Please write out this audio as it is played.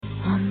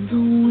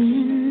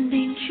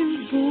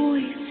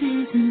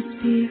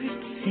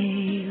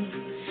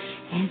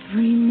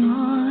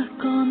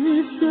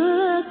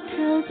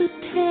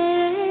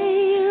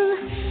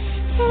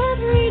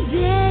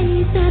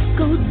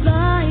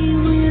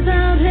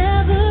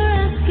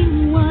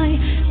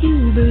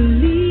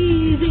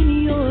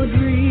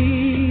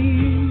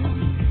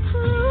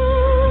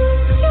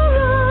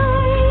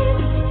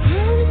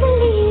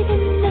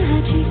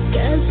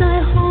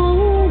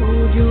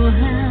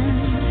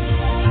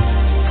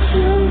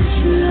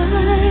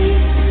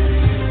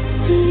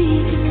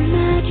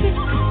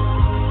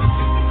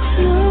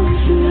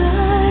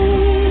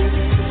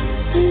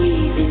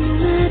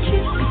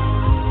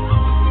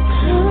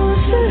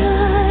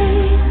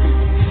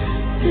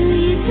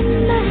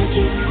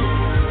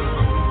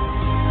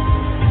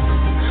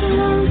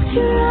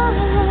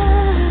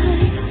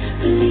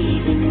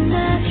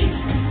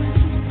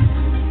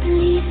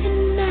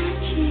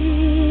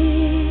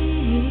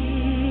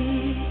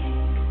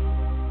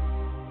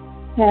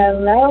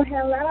Hello,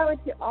 hello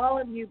to all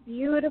of you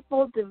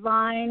beautiful,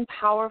 divine,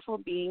 powerful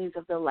beings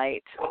of the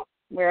light,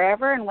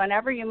 wherever and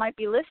whenever you might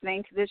be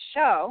listening to this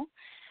show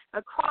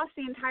across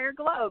the entire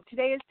globe.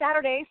 Today is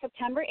Saturday,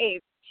 September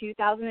 8th,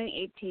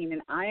 2018,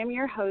 and I am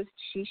your host,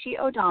 Shishi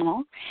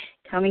O'Donnell,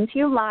 coming to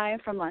you live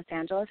from Los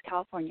Angeles,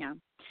 California.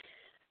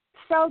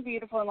 So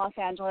beautiful in Los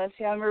Angeles.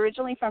 Yeah, I'm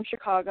originally from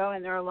Chicago,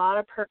 and there are a lot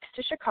of perks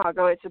to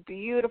Chicago. It's a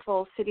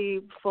beautiful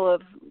city full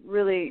of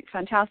really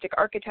fantastic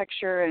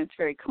architecture, and it's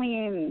very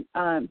clean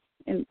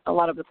in a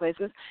lot of the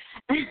places.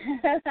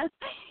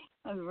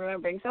 I'm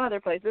remembering some other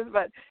places,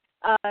 but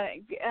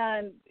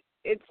and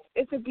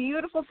it's a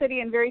beautiful city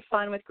and very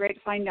fun with great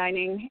fine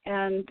dining.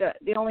 And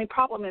the only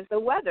problem is the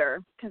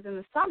weather, because in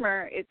the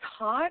summer it's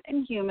hot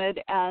and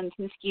humid and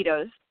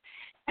mosquitoes.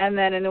 And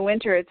then in the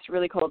winter, it's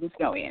really cold and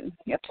snowy, and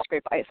you have to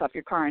scrape ice off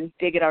your car and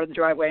dig it out of the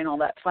driveway and all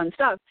that fun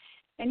stuff.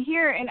 And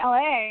here in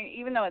LA,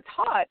 even though it's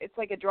hot, it's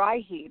like a dry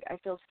heat. I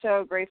feel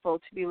so grateful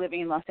to be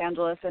living in Los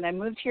Angeles. And I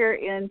moved here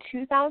in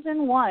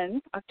 2001,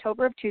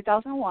 October of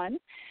 2001.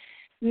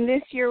 And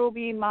this year will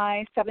be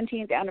my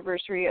 17th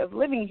anniversary of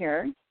living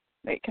here.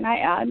 Wait, can I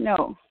add?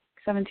 No,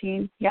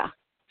 17. Yeah,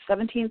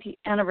 17th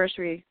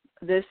anniversary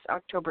this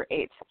October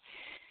 8th.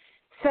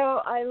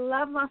 So I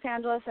love Los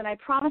Angeles, and I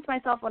promised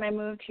myself when I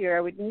moved here I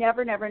would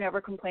never, never,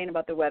 never complain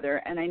about the weather,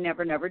 and I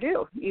never, never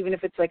do. Even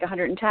if it's like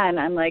 110,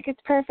 I'm like,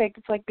 it's perfect.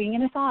 It's like being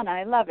in a sauna.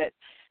 I love it.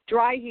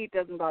 Dry heat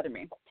doesn't bother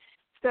me.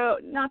 So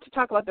not to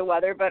talk about the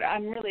weather, but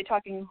I'm really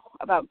talking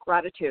about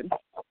gratitude.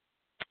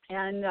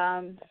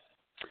 And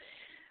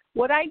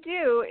what I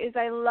do is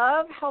I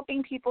love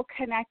helping people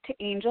connect to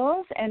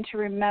angels and to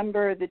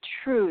remember the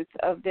truth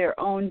of their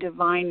own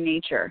divine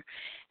nature.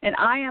 And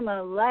I am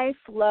a life,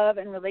 love,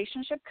 and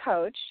relationship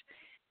coach,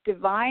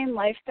 divine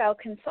lifestyle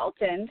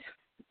consultant,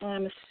 and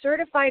I'm a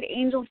certified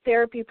angel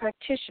therapy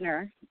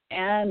practitioner,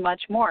 and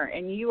much more.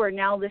 And you are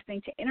now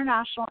listening to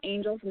International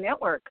Angels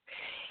Network.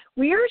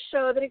 We are a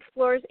show that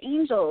explores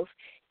angels,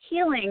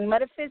 healing,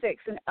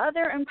 metaphysics, and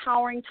other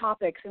empowering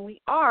topics, and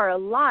we are a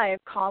live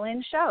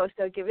call-in show.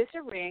 So give us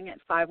a ring at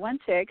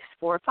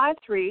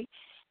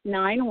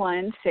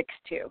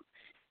 516-453-9162.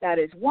 That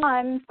is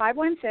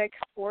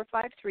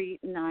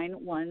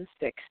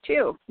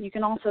 1-516-453-9162. You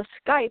can also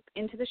Skype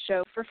into the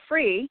show for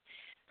free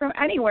from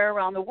anywhere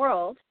around the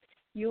world.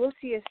 You will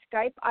see a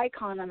Skype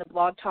icon on the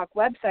Blog Talk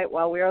website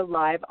while we are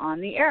live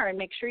on the air. And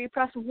make sure you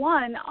press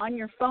 1 on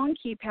your phone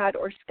keypad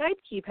or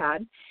Skype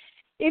keypad.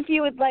 If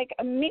you would like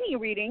a mini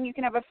reading, you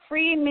can have a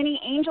free mini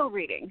angel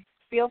reading.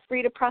 Feel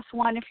free to press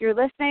 1 if you're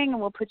listening, and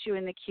we'll put you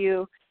in the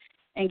queue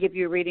and give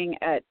you a reading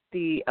at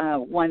the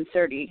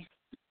 1:30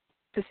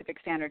 Pacific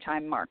Standard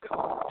Time mark.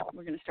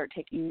 We're going to start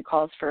taking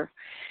calls for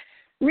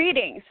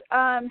readings.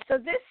 So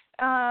this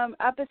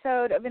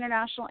episode of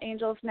International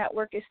Angels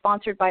Network is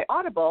sponsored by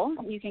Audible.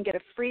 You can get a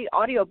free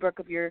audiobook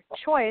of your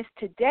choice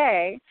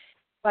today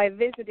by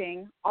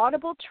visiting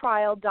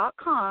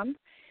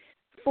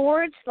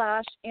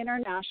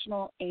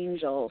audibletrial.com/international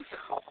angels.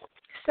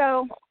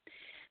 So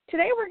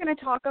today we're going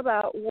to talk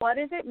about what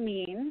does it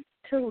mean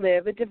to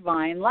live a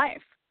divine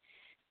life.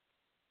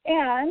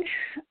 And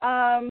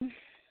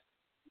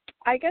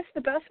I guess the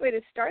best way to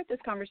start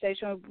this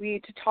conversation would be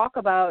to talk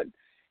about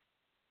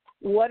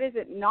what is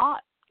it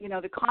not,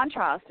 the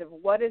contrast of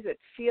what does it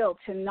feel,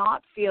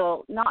 not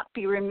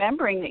be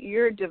remembering that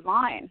you're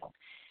divine.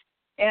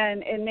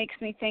 And it makes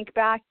me think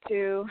back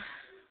to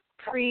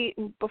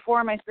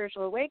before my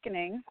spiritual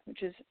awakening,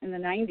 which is in the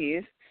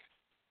 90s.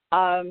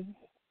 I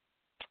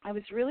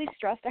was really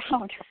stressed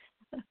out.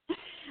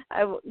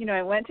 I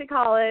went to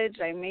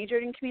college, I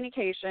majored in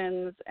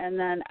communications, and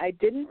then I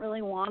didn't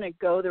really want to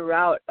go the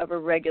route of a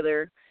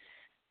regular,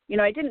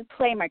 I didn't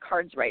play my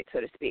cards right,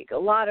 so to speak. A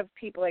lot of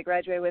people I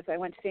graduated with, I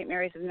went to St.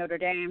 Mary's of Notre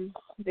Dame.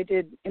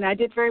 And I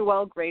did very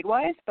well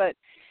grade-wise, but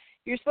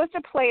you're supposed to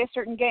play a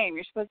certain game.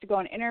 You're supposed to go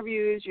on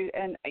interviews,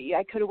 and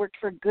I could have worked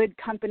for a good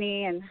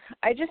company, and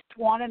I just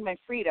wanted my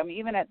freedom.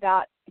 Even at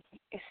that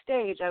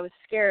stage, I was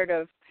scared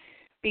of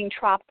being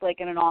trapped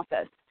like in an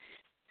office.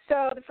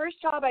 So the first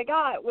job I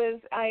got was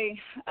I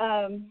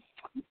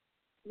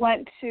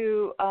went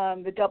to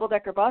the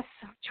double-decker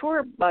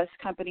tour bus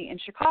company in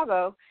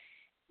Chicago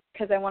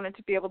because I wanted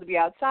to be able to be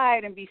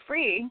outside and be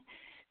free.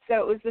 So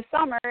it was the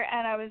summer,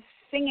 and I was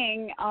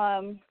singing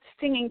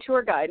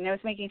tour guide, and I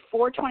was making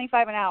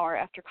 $4.25 an hour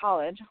after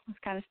college. It was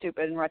kind of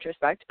stupid in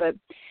retrospect,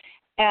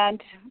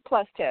 and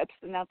plus tips,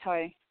 and that's how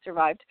I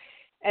survived.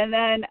 And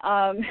then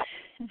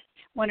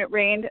when it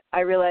rained, I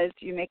realized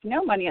you make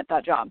no money at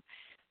that job.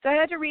 So I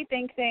had to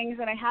rethink things,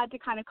 and I had to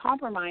kind of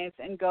compromise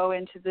and go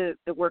into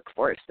the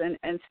workforce. And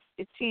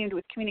it seemed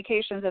with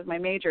communications as my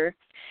major,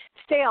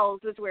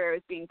 sales was where it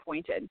was being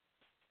pointed.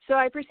 So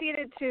I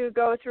proceeded to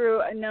go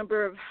through a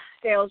number of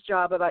sales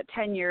jobs, about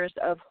 10 years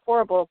of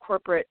horrible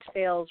corporate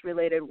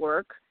sales-related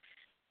work.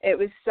 It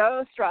was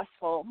so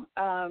stressful,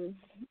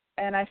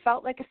 and I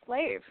felt like a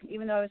slave.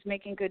 Even though I was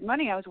making good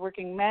money, I was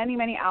working many,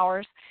 many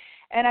hours,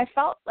 and I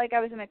felt like I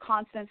was in a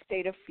constant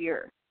state of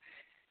fear.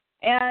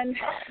 And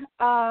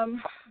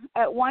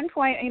at one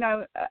point,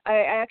 I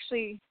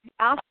actually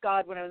asked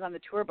God when I was on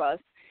the tour bus,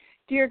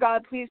 "Dear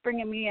God, please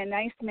bring me a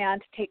nice man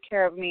to take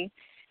care of me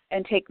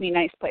and take me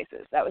nice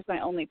places." That was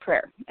my only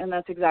prayer, and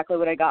that's exactly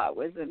what I got,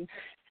 was a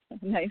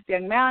nice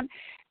young man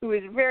who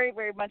was very,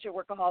 very much a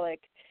workaholic,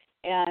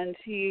 and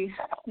he,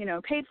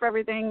 paid for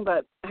everything,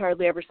 but I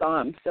hardly ever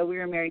saw him. So we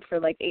were married for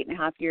like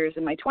 8.5 years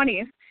in my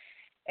 20s,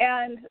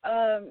 and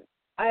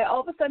I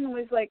all of a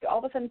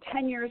sudden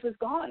 10 years was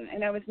gone,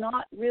 and I was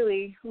not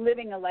really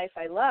living a life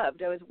I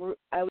loved.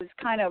 I was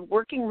kind of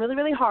working really,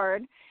 really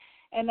hard,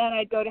 and then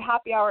I'd go to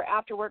happy hour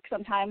after work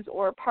sometimes,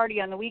 or party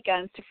on the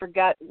weekends to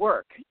forget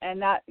work.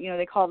 And that,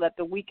 they call that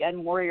the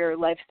weekend warrior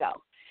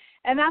lifestyle.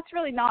 And that's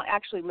really not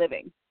actually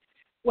living.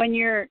 When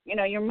your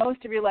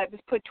most of your life is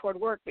put toward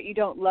work, but you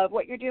don't love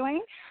what you're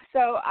doing.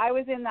 So I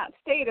was in that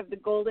state of the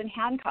golden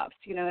handcuffs.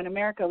 In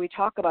America we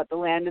talk about the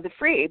land of the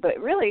free, but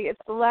really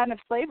it's the land of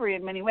slavery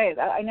in many ways.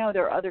 I know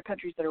there are other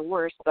countries that are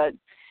worse, but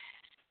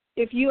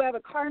if you have a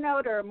car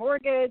note or a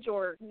mortgage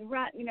or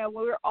rent,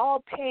 we're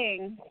all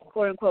paying,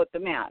 quote unquote, the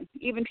man.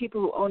 Even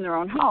people who own their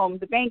own home,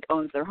 the bank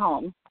owns their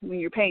home. When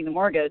you're paying the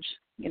mortgage,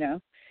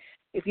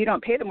 if you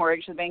don't pay the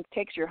mortgage, the bank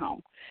takes your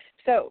home.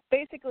 So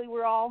basically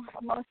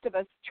most of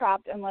us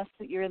trapped, unless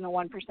you're in the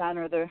 1%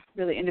 or the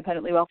really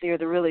independently wealthy or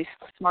the really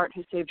smart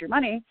who saved your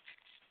money.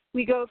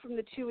 We go from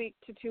the 2-week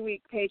to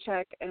 2-week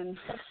paycheck and,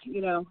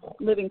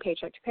 living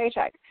paycheck to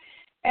paycheck.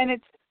 And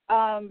it's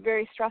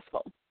very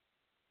stressful.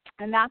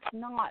 And that's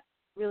not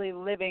really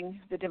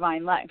living the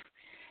divine life.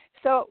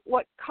 So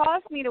what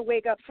caused me to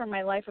wake up from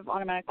my life of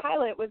automatic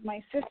pilot was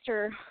my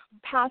sister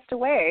passed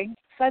away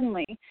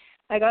suddenly.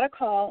 I got a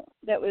call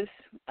that was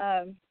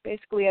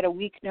basically at a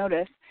week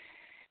notice.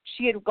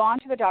 She had gone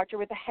to the doctor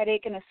with a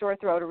headache and a sore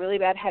throat, a really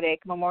bad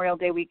headache, Memorial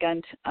Day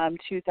weekend,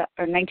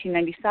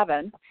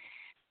 1997.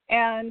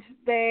 And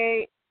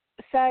they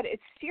said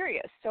it's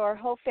serious. So our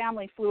whole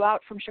family flew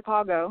out from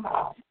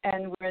Chicago,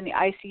 and we're in the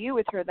ICU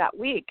with her that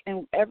week,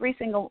 and every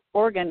single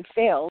organ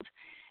failed,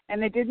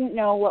 and they didn't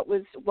know what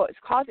was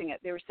causing it.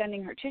 They were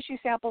sending her tissue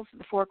samples to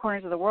the 4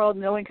 corners of the world.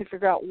 No one could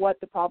figure out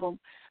what the problem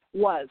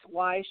was,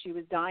 why she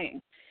was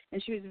dying.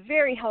 And she was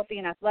very healthy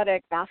and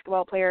athletic,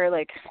 basketball player,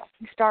 like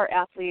star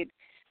athlete,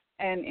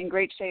 and in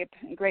great shape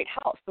and great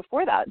health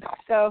before that.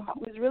 So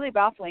it was really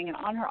baffling. And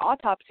on her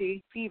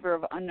autopsy, fever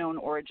of unknown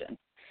origin.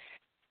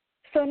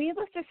 So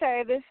needless to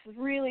say, this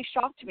really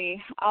shocked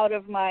me out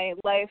of my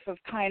life of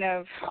kind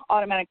of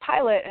automatic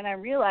pilot, and I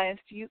realized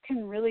you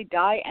can really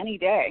die any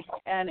day.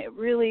 And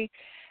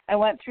I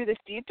went through this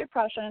deep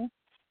depression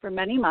for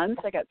many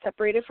months. I got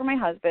separated from my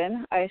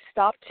husband. I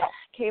stopped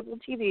cable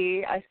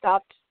TV. I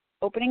stopped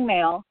opening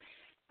mail.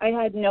 I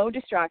had no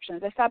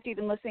distractions. I stopped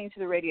even listening to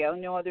the radio,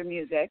 no other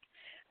music.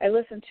 I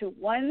listened to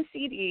one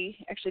CD,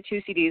 actually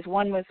 2 CDs.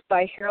 One was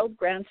by Harold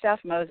Grandstaff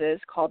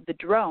Moses called The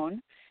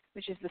Drone,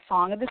 which is the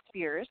Song of the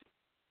Spheres.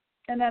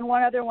 And then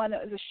one other one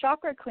that was a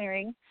chakra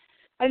clearing.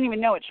 I didn't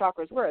even know what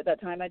chakras were at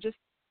that time. I just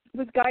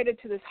was guided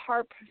to this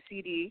harp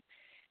CD,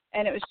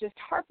 and it was just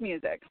harp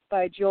music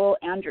by Joel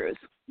Andrews.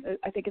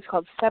 I think it's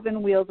called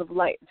 7 Wheels of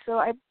Light. So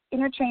I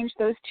interchanged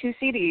those 2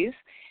 CDs,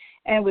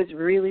 and it was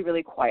really,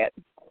 really quiet.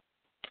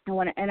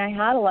 And I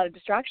had a lot of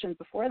distractions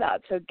before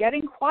that. So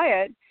getting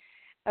quiet,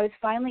 I was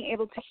finally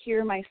able to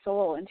hear my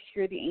soul and to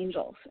hear the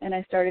angels. And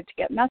I started to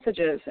get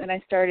messages, and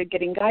I started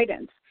getting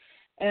guidance.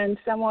 And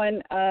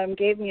someone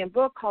gave me a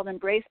book called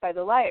Embraced by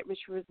the Light, which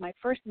was my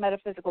first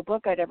metaphysical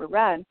book I'd ever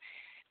read.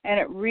 And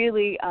it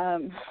really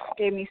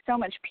gave me so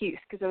much peace,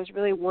 because I was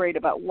really worried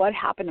about what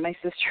happened to my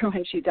sister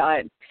when she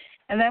died.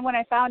 And then when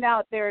I found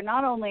out there are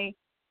not only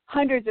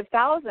hundreds of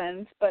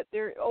thousands, but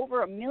there are over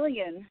 1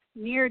 million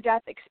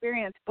near-death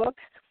experience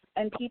books,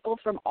 and people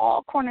from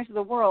all corners of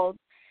the world,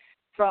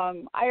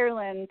 from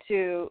Ireland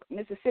to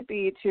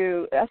Mississippi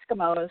to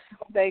Eskimos,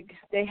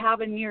 they have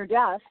a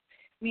near-death,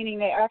 meaning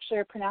they actually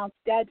are pronounced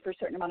dead for a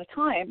certain amount of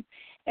time,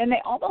 and they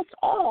almost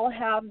all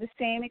have the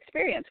same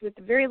experience with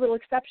very little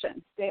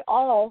exception. They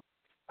all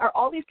are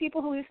all these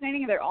people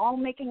hallucinating, and they're all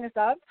making this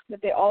up,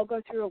 that they all go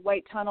through a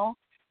white tunnel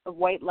of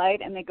white light,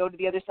 and they go to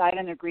the other side,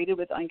 and they're greeted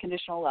with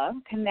unconditional love.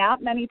 Can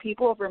that many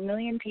people, over 1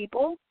 million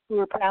people who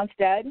are pronounced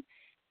dead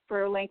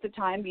for a length of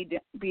time,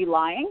 be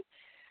lying?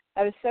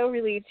 I was so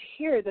relieved to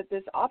hear that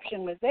this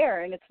option was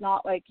there, and it's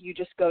not like you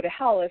just go to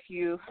hell if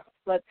you,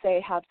 let's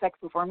say, have sex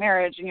before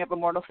marriage and you have a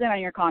mortal sin on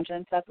your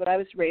conscience. That's what I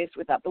was raised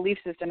with, that belief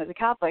system as a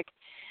Catholic.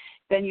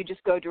 Then you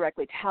just go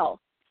directly to hell.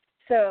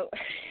 So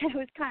I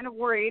was kind of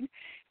worried,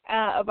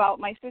 about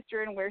my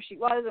sister and where she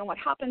was and what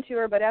happened to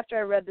her. But after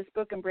I read this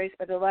book, Embraced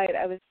by the Light,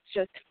 I was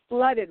just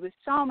flooded with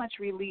so much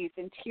relief,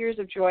 and tears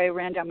of joy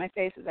ran down my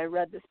face as I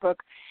read this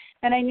book.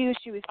 And I knew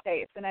she was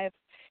safe. And I've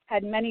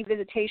had many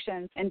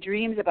visitations and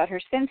dreams about her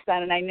since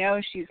then, and I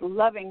know she's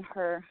loving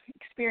her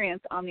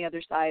experience on the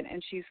other side,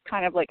 and she's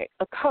kind of like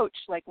a coach,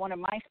 like one of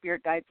my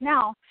spirit guides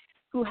now,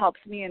 who helps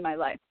me in my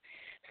life.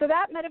 So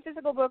that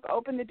metaphysical book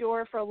opened the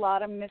door for a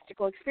lot of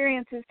mystical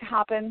experiences to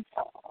happen.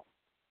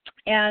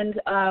 And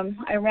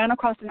I ran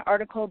across an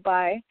article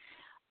by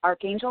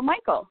Archangel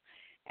Michael.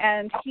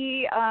 And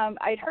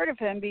I'd heard of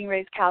him being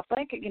raised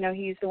Catholic. You know,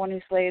 he's the one who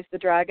slays the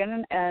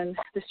dragon and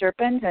the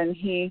serpent, and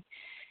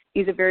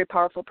he's a very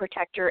powerful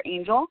protector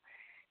angel.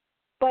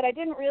 But I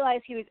didn't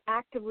realize he was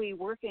actively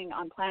working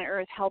on planet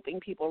Earth, helping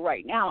people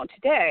right now,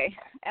 today,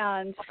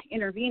 and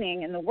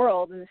intervening in the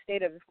world, in the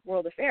state of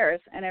world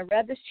affairs. And I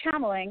read this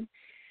channeling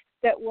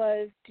that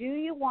was, do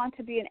you want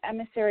to be an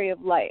emissary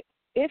of light?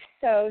 If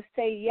so,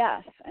 say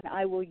yes, and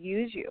I will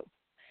use you.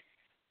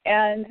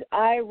 And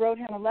I wrote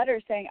him a letter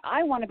saying,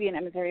 I want to be an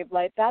emissary of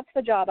light. That's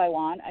the job I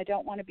want. I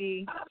don't want to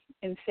be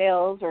in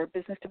sales or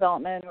business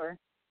development or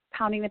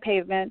pounding the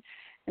pavement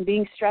and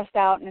being stressed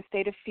out in a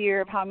state of fear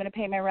of how I'm going to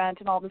pay my rent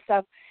and all this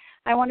stuff.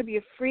 I want to be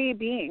a free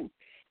being,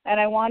 and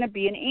I want to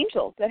be an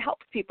angel that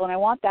helps people, and I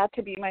want that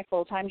to be my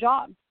full-time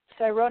job.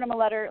 So I wrote him a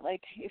letter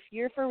like, if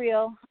you're for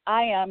real,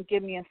 I am,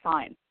 give me a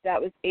sign.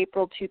 That was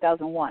April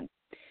 2001.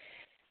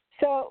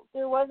 So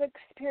there was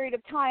a period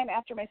of time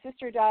after my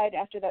sister died,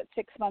 after that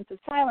 6 months of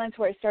silence,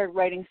 where I started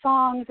writing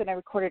songs and I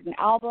recorded an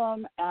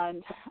album,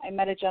 and I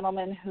met a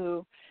gentleman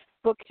who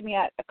booked me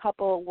at a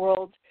couple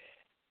world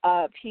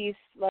peace,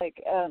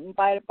 like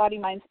Body,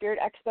 Mind, Spirit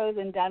expos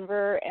in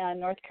Denver and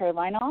North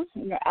Carolina,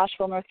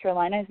 Asheville, North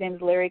Carolina. His name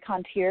is Larry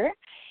Contier.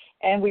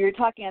 And we were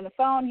talking on the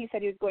phone. He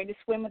said he was going to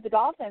swim with the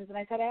dolphins. And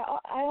I said, I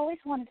always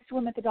wanted to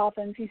swim with the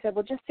dolphins. He said,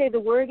 well, just say the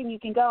word and you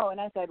can go. And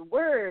I said,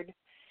 word.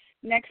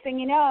 Next thing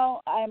you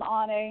know, I'm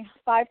on a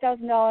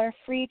 $5,000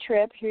 free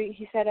trip.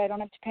 He said I don't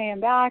have to pay him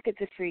back.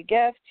 It's a free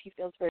gift. He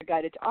feels very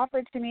guided to offer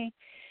it to me.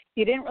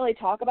 He didn't really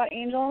talk about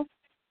angels.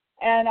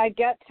 And I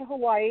get to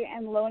Hawaii,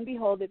 and lo and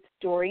behold, it's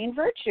Doreen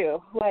Virtue,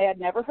 who I had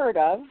never heard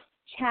of,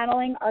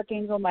 channeling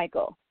Archangel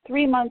Michael,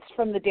 3 months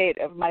from the date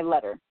of my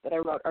letter that I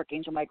wrote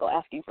Archangel Michael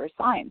asking for a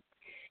sign.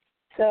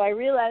 So I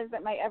realized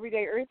that my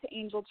Everyday Earth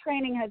Angel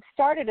training had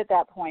started at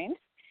that point,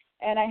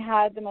 and I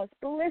had the most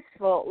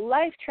blissful,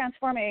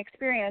 life-transforming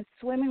experience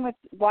swimming with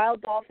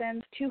wild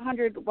dolphins,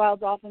 200 wild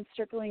dolphins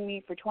circling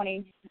me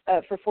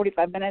for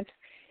 45 minutes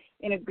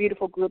in a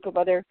beautiful group of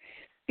other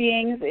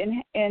beings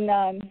in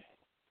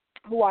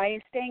Hawaii,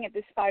 staying at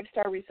this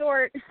 5-star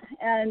resort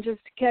and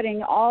just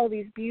getting all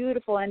these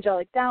beautiful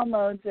angelic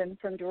downloads and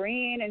from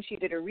Doreen, and she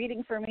did a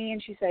reading for me,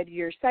 and she said,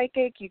 you're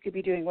psychic, you could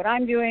be doing what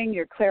I'm doing,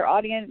 you're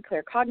clairaudient,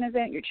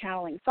 claircognizant, you're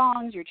channeling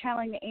songs, you're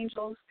channeling the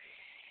angels,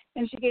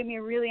 and she gave me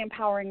a really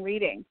empowering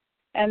reading.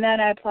 And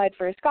then I applied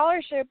for a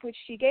scholarship, which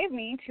she gave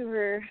me to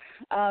her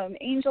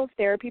Angel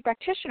Therapy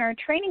Practitioner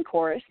training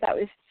course. That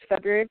was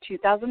February of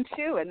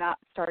 2002, and that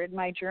started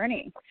my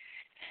journey.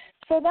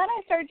 So then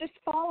I started just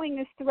following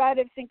this thread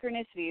of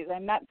synchronicities. I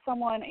met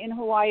someone in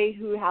Hawaii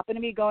who happened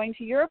to be going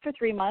to Europe for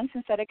 3 months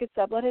and said I could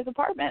sublet his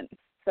apartment.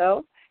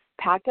 So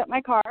packed up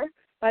my car.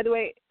 By the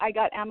way, I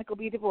got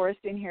amicably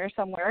divorced in here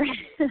somewhere.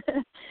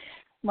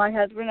 My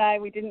husband and I,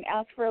 we didn't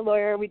ask for a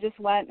lawyer. We just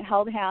went,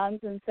 held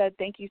hands, and said,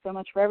 thank you so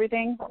much for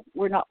everything.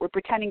 We're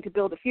pretending to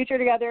build a future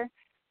together.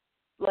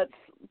 Let's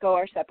go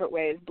our separate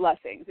ways.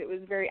 Blessings. It was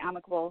very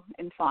amicable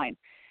and fine.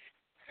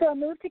 So I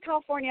moved to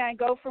California. I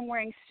go from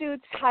wearing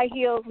suits, high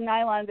heels,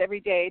 nylons every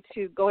day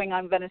to going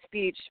on Venice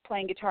Beach,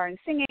 playing guitar and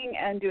singing,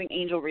 and doing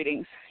angel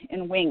readings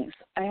in wings.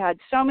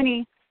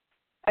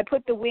 I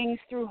put the wings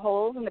through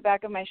holes in the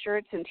back of my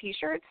shirts and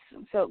T-shirts,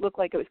 so it looked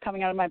like it was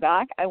coming out of my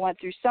back. I went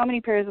through so many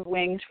pairs of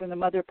wings from the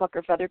Mother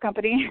Plucker Feather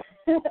Company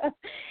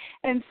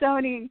and so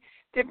many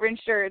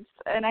different shirts,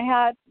 and I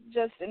had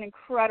just an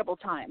incredible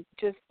time.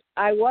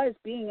 I was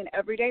being an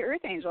everyday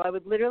Earth Angel. I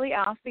would literally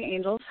ask the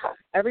angels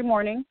every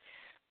morning,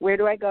 where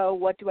do I go,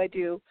 what do I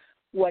do,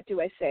 what do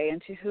I say,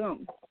 and to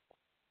whom?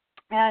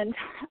 And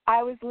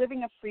I was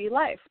living a free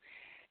life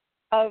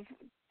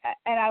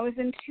and I was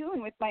in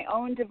tune with my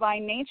own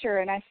divine nature,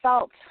 and it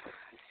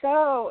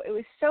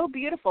was so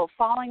beautiful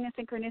following the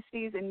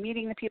synchronicities and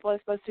meeting the people I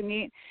was supposed to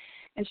meet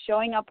and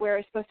showing up where I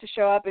was supposed to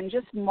show up and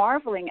just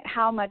marveling at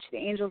how much the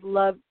angels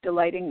loved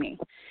delighting me.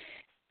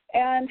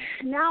 And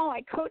now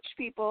I coach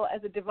people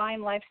as a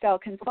divine lifestyle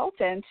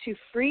consultant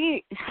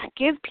to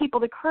give people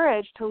the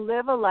courage to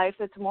live a life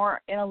that's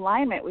more in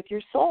alignment with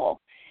your soul,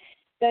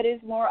 that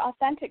is more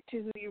authentic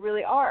to who you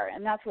really are.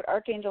 And that's what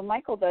Archangel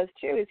Michael does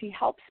too, is he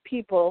helps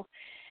people,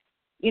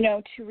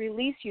 to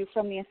release you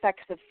from the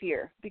effects of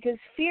fear, because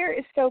fear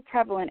is so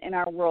prevalent in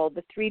our world,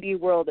 the 3D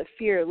world of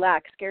fear,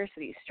 lack,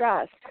 scarcity,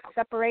 stress,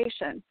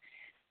 separation.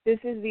 This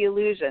is the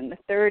illusion, the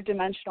third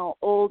dimensional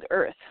old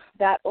earth.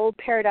 That old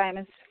paradigm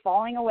is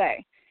falling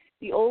away.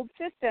 The old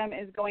system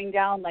is going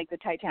down like the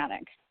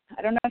Titanic.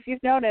 I don't know if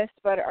you've noticed,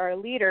 but our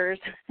leaders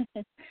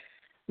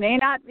may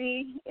not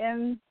be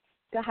in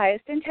the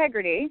highest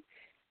integrity,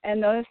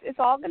 and those, it's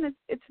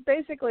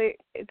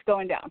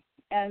going down.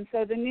 And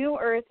so the new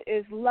earth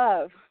is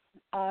love,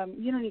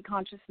 unity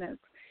consciousness,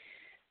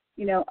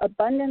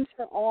 abundance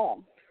for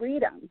all,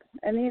 freedom.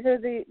 And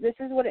this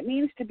is what it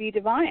means to be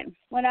divine.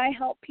 When I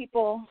help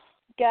people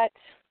get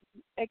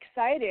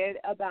excited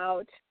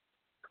about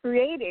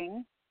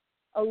creating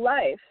a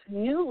life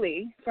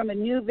newly from a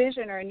new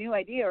vision or a new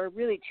idea, or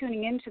really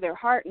tuning into their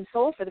heart and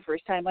soul for the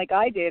first time, like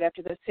I did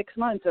after the 6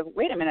 months of,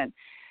 wait a minute,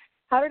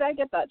 how did I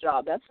get that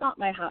job? That's not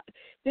my house.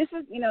 This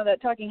is,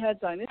 that Talking Heads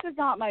song. This is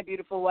not my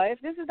beautiful wife.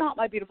 This is not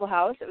my beautiful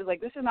house. It was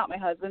like, this is not my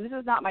husband. This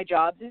is not my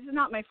job. This is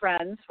not my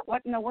friends.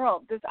 What in the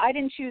world? I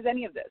didn't choose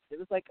any of this. It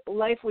was like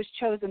life was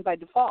chosen by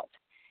default.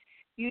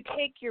 You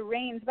take your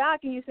reins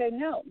back and you say,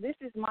 no, this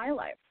is my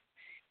life.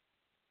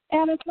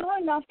 And it's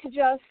not enough to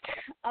just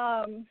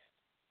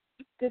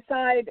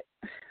decide,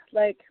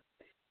 like,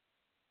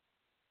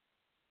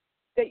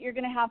 that you're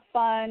going to have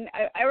fun.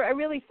 I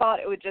really thought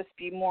it would just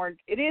be more,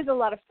 it is a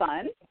lot of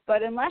fun,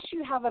 but unless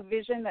you have a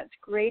vision that's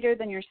greater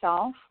than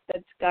yourself,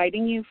 that's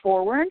guiding you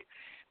forward,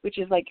 which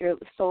is like you're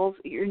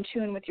in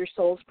tune with your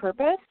soul's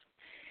purpose,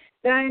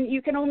 then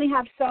you can only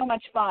have so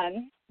much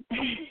fun.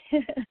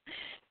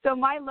 So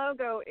my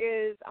logo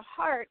is a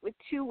heart with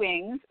 2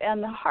 wings,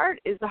 and the heart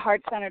is the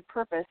heart-centered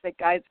purpose that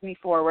guides me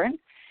forward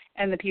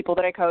and the people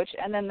that I coach,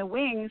 and then the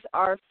wings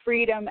are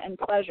freedom and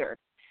pleasure.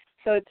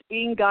 So it's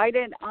being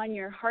guided on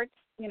your heart's,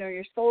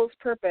 your soul's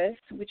purpose,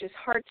 which is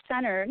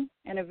heart-centered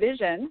and a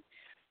vision,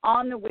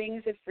 on the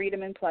wings of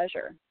freedom and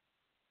pleasure.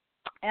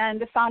 And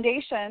the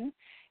foundation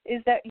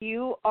is that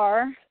you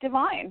are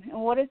divine.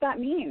 And what does that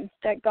mean?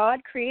 That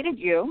God created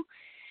you,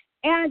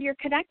 and you're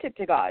connected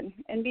to God.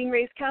 And being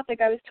raised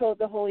Catholic, I was told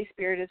the Holy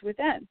Spirit is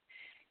within.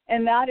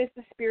 And that is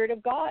the Spirit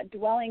of God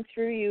dwelling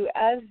through you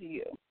as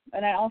you.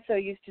 And I also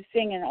used to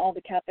sing in all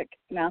the Catholic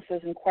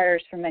masses and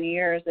choirs for many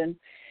years, and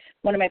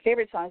one of my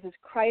favorite songs is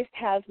Christ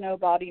has no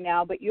body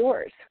now but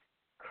yours.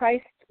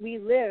 Christ, we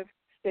live,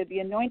 said the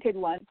Anointed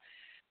One.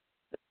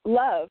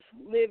 Love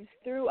lives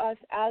through us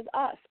as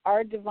us.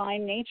 Our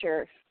divine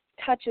nature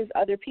touches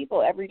other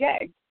people every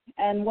day.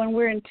 And when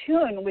we're in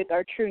tune with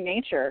our true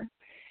nature,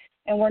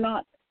 and we're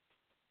not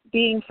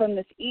being from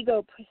this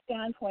ego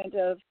standpoint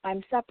of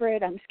I'm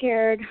separate, I'm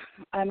scared,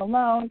 I'm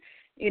alone,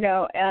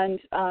 and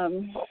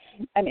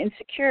I'm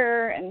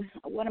insecure, and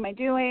what am I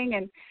doing?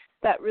 And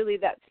that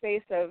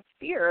space of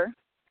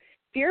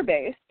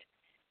fear-based,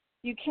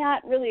 you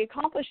can't really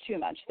accomplish too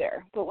much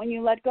there. But when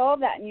you let go of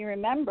that and you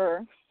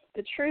remember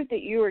the truth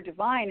that you are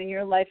divine and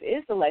your life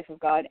is the life of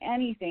God,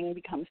 anything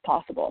becomes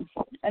possible.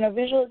 And a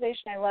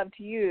visualization I love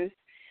to use,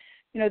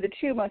 the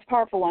 2 most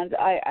powerful ones,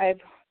 I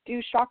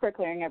do chakra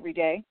clearing every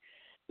day,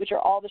 which are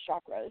all the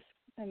chakras.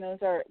 And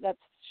that's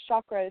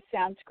chakra is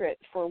Sanskrit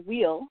for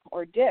wheel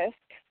or disc.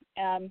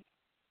 And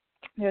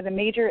there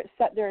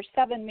are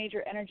 7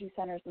 major energy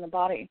centers in the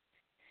body.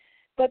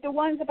 But the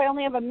ones, if I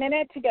only have a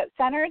minute to get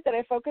centered, that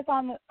I focus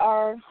on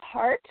are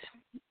heart,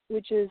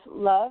 which is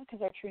love,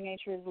 because our true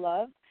nature is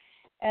love,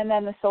 and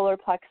then the solar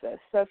plexus.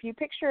 So if you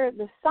picture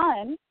the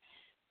sun,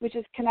 which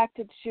is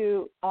connected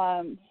to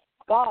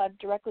God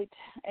directly,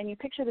 and you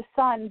picture the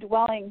sun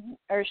dwelling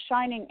or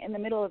shining in the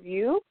middle of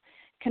you,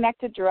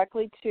 connected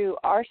directly to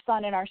our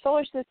sun in our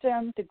solar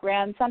system, the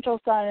grand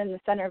central sun in the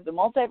center of the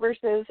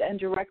multiverses, and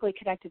directly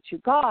connected to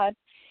God,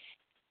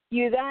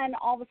 you then,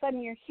 all of a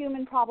sudden, your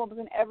human problems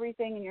and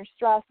everything and your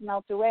stress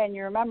melts away, and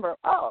you remember,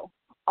 oh,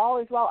 all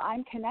is well,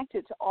 I'm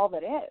connected to all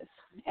that is,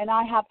 and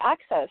I have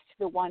access to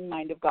the one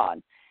mind of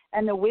God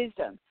and the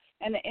wisdom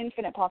and the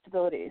infinite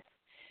possibilities.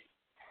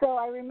 So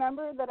I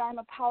remember that I'm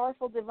a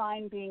powerful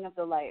divine being of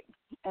the light,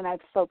 and I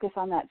focus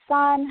on that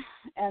sun,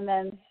 and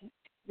then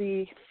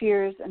the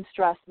fears and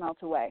stress melt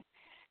away.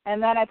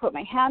 And then I put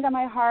my hand on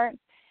my heart,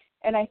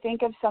 and I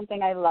think of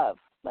something I love,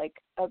 like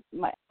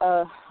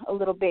a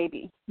little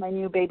baby, my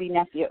new baby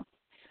nephew,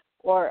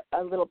 or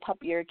a little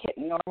puppy or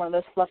kitten, or one of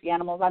those fluffy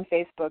animals on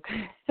Facebook,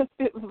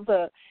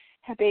 the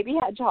baby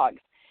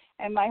hedgehogs.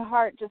 And my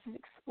heart just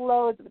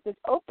explodes with this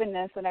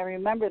openness, and I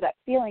remember that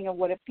feeling of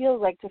what it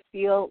feels like to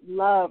feel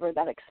love, or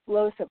that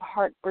explosive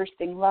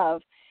heart-bursting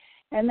love.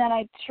 And then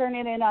I turn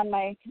it in on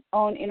my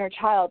own inner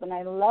child, and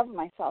I love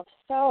myself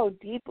so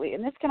deeply.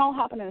 And this can all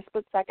happen in a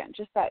split second,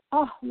 just that,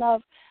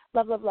 love,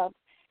 love, love, love.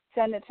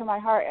 Send it to my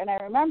heart, and I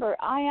remember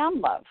I am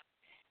love.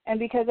 And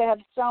because I have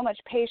so much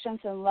patience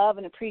and love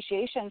and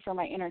appreciation for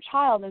my inner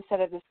child,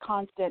 instead of this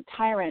constant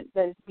tyrant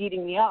that is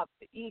beating me up,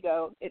 the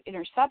ego, it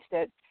intercepts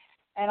it,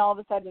 and all of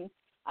a sudden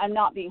I'm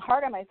not being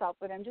hard on myself,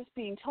 but I'm just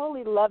being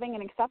totally loving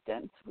and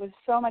acceptance with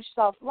so much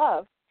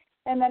self-love.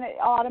 And then it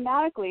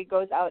automatically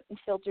goes out and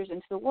filters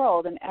into the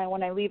world. And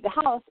when I leave the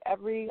house,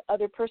 every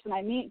other person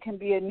I meet can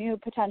be a new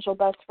potential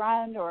best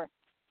friend or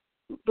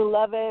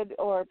beloved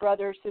or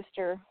brother,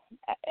 sister.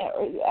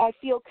 I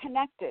feel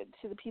connected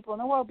to the people in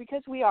the world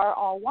because we are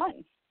all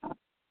one.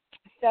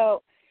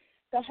 So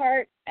the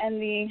heart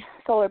and the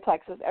solar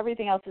plexus,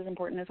 everything else is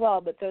important as well,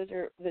 but those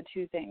are the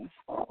 2 things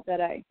that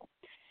I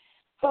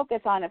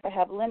focus on if I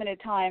have limited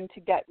time to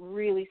get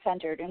really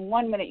centered. In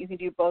 1 minute, you can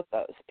do both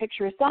those.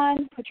 Picture a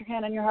sun, put your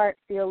hand on your heart,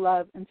 feel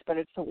love, and spread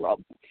it to the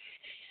world.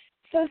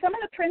 So some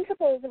of the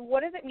principles of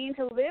what does it mean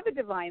to live a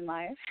divine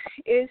life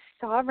is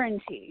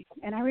sovereignty.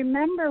 And I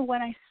remember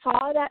when I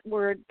saw that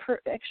word,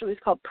 actually it was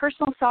called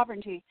personal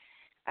sovereignty,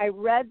 I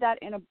read that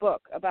in a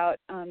book about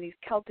these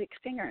Celtic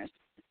singers.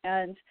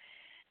 And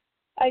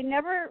I'd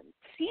never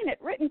seen it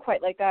written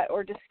quite like that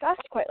or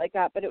discussed quite like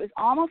that, but it was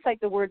almost like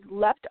the words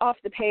leapt off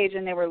the page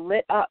and they were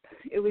lit up.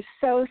 It was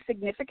so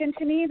significant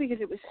to me because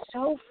it was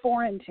so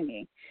foreign to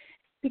me.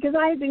 Because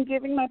I had been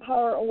giving my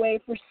power away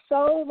for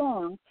so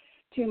long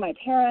to my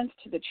parents,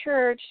 to the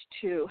church,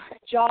 to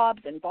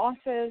jobs and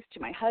bosses, to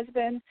my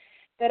husband,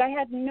 that I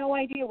had no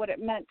idea what it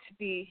meant to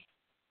be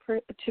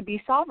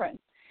sovereign.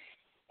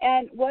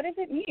 And what does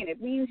it mean?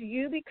 It means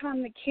you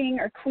become the king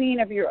or queen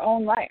of your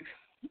own life.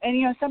 And,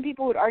 you know, some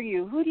people would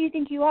argue, who do you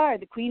think you are,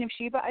 the Queen of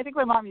Sheba? I think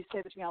my mom used to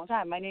say this to me all the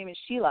time. My name is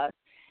Sheila,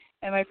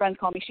 and my friends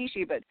call me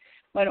Shishi. But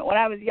when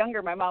I was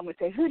younger, my mom would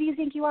say, who do you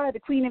think you are, the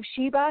Queen of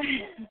Sheba?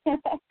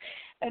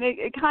 And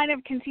it kind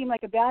of can seem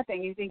like a bad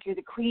thing. You think you're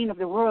the queen of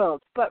the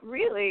world. But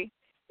really,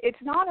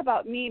 it's not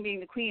about me being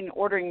the queen and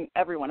ordering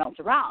everyone else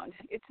around.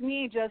 It's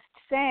me just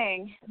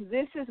saying,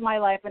 this is my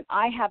life, and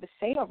I have a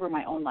say over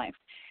my own life.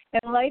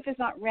 And life is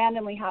not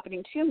randomly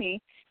happening to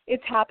me.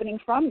 It's happening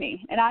from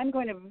me. And I'm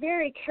going to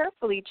very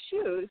carefully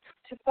choose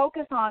to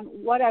focus on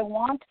what I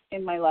want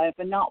in my life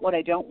and not what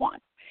I don't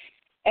want.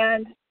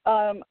 And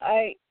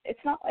it's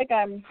not like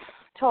I'm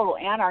total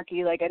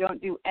anarchy, like I don't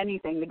do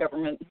anything the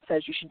government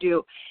says you should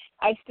do.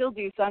 I still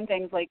do some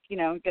things like, you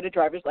know, get a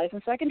driver's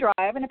license so I can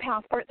drive and a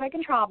passport so I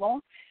can travel.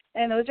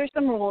 And those are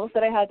some rules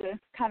that I had to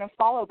kind of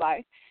follow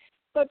by.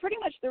 But pretty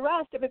much the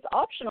rest, if it's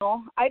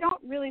optional, I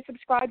don't really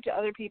subscribe to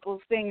other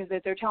people's things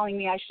that they're telling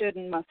me I should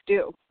and must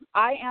do.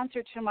 I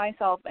answer to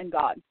myself and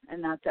God,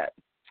 and that's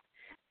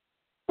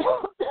it.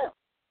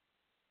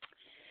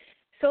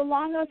 So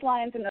along those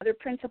lines, another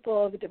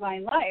principle of the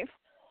divine life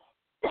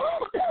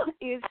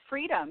is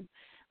freedom,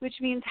 which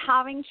means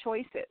having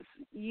choices.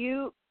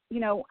 You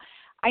know,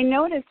 I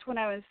noticed when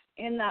I was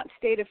in that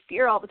state of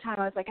fear all the time,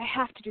 I was like, I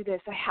have to do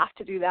this, I have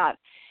to do that.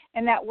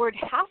 And that word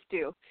have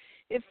to,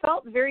 it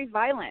felt very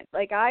violent,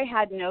 like I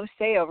had no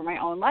say over my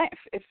own life.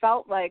 It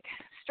felt like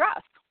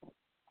stress.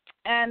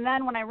 And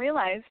then when I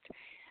realized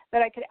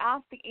that I could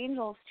ask the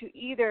angels to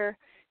either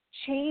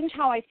change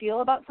how I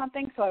feel about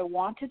something so I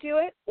want to do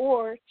it,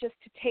 or just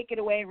to take it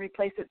away and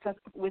replace it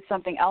with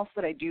something else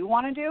that I do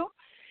want to do,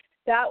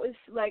 that was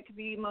like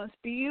the most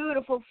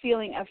beautiful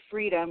feeling of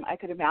freedom I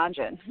could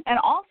imagine. And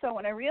also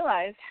when I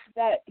realized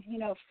that, you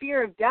know,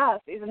 fear of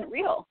death isn't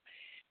real.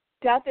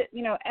 Death,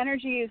 you know,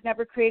 energy is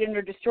never created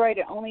or destroyed.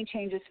 It only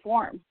changes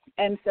form.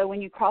 And so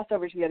when you cross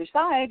over to the other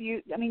side,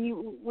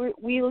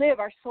 we live,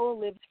 our soul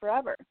lives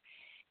forever.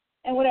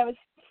 And when I was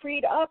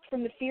freed up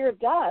from the fear of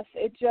death,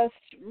 it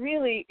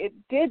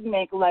did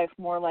make life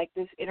more like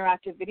this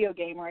interactive video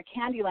game or a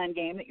Candyland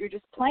game that you're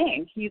just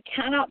playing. You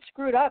cannot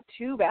screw it up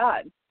too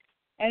bad.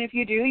 And if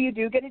you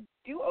do get a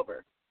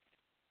do-over.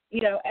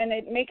 You know, and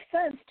it makes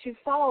sense to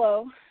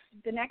follow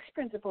the next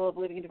principle of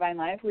living a divine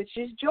life, which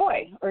is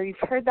joy, or you've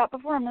heard that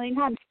before a million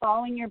times,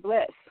 following your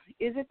bliss.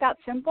 Is it that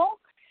simple?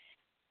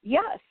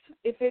 Yes.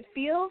 If it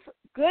feels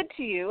good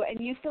to you and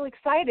you feel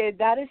excited,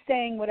 that is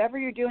saying whatever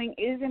you're doing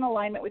is in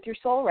alignment with your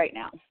soul right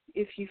now.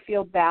 If you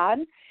feel bad,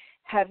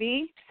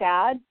 heavy,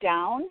 sad,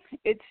 down,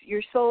 it's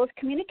your soul is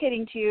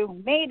communicating to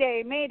you,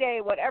 Mayday,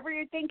 Mayday, whatever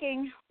you're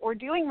thinking or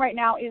doing right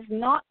now is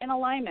not in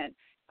alignment.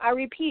 I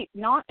repeat,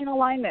 not in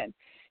alignment.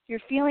 Your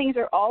feelings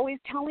are always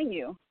telling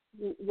you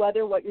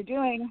whether what you're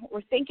doing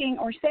or thinking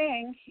or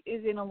saying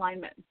is in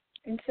alignment.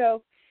 And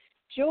so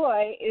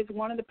joy is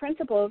one of the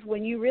principles.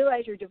 When you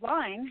realize you're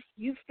divine,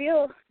 you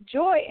feel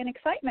joy and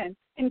excitement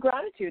and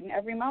gratitude in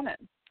every moment.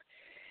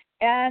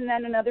 And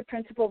then another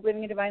principle of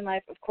living a divine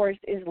life, of course,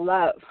 is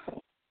love.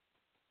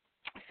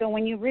 So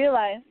when you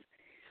realize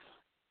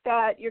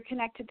that you're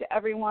connected to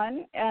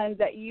everyone and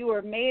that you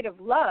are made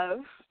of love,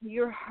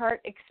 your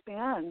heart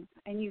expands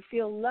and you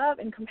feel love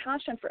and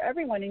compassion for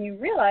everyone, and you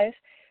realize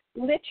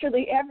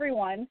literally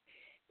everyone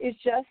is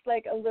just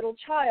like a little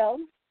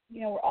child.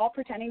 You know, we're all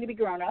pretending to be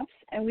grown-ups,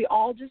 and we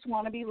all just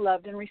want to be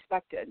loved and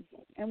respected.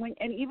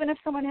 And even if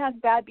someone has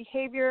bad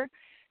behavior,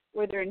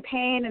 where they're in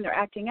pain and they're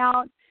acting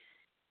out,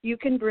 you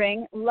can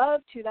bring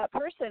love to that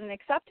person and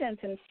acceptance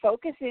and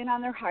focus in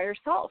on their higher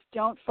self.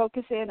 Don't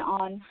focus in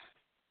on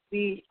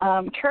the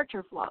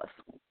character flaws.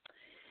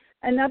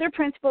 Another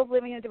principle of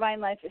living a divine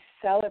life is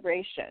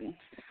celebration.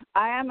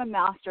 I am a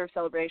master of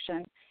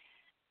celebration.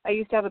 I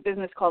used to have a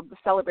business called The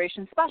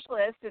Celebration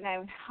Specialist, and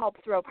I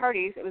helped throw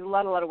parties. It was a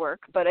lot of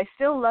work, but I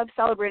still love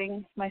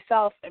celebrating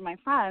myself and my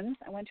friends.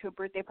 I went to a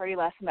birthday party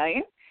last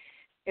night.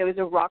 It was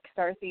a rock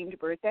star-themed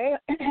birthday,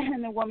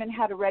 and the woman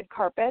had a red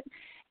carpet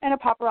and a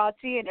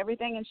paparazzi and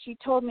everything, and she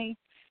told me,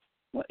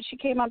 she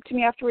came up to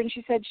me afterward and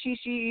she said,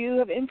 Shishi, you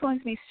have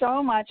influenced me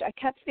so much. I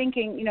kept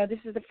thinking, you know, this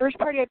is the first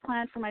party I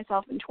planned for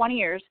myself in 20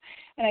 years,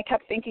 and I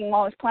kept thinking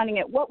while I was planning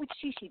it, what would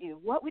Shishi do?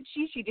 What would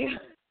Shishi do?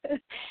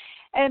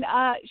 And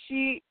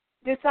she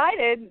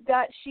decided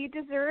that she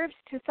deserves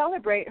to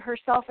celebrate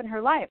herself and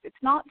her life. It's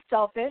not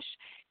selfish.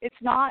 It's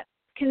not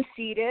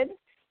conceited.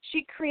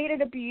 She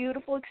created a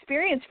beautiful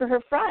experience for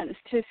her friends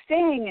to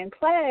sing and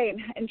play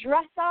and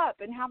dress up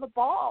and have a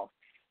ball.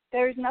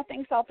 There's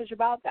nothing selfish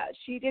about that.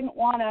 She didn't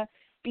want to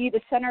be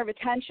the center of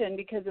attention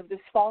because of this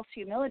false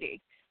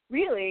humility.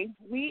 Really,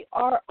 we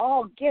are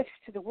all gifts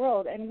to the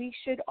world, and we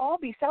should all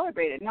be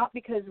celebrated, not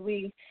because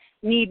we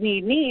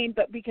need,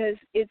 but because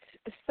it's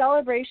a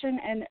celebration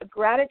and a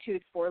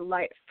gratitude for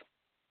life.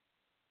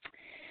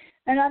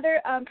 Another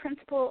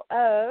principle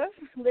of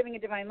living a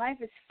divine life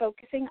is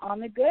focusing on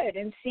the good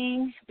and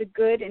seeing the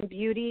good and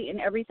beauty in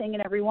everything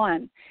and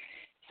everyone.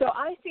 So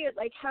I see it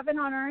like heaven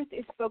on earth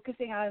is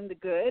focusing on the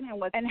good,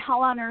 and hell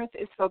on earth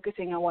is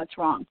focusing on what's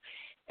wrong.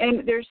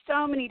 And there's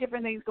so many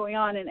different things going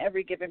on in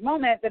every given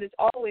moment that it's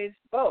always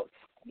both.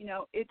 You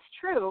know, it's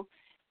true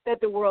that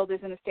the world is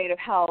in a state of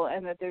hell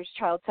and that there's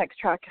child sex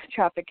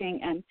trafficking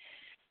and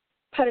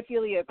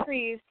pedophilia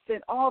priests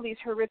and all these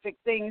horrific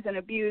things and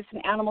abuse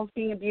and animals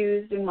being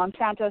abused and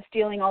Monsanto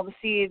stealing all the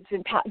seeds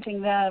and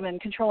patenting them and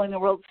controlling the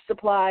world's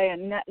supply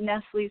and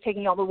Nestle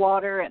taking all the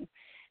water. And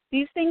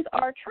these things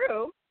are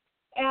true.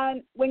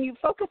 And when you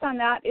focus on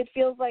that, it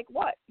feels like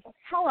what?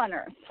 Hell on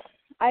earth.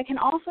 I can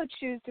also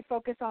choose to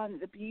focus on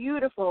the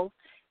beautiful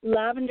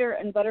lavender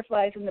and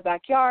butterflies in the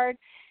backyard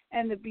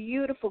and the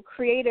beautiful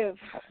creative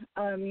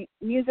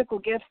musical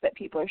gifts that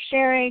people are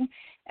sharing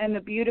and the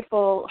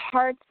beautiful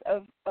hearts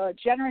of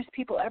generous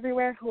people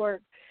everywhere who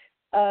are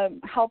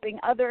helping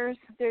others,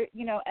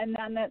 and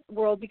then that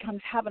world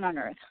becomes heaven on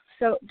earth.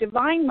 So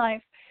divine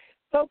life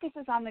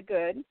focuses on the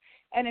good,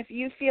 and if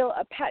you feel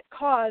a pet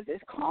cause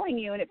is calling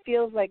you and it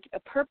feels like a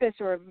purpose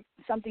or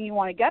something you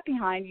want to get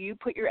behind, you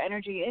put your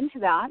energy into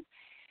that,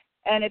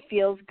 and it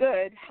feels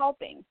good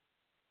helping.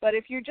 But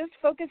if you're just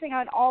focusing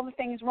on all the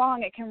things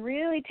wrong, it can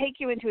really take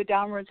you into a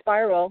downward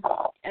spiral,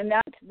 and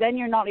then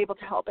you're not able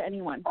to help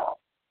anyone.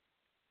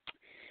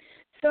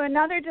 So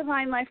another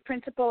divine life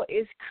principle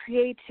is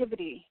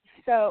creativity.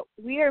 So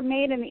we are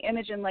made in the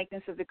image and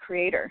likeness of the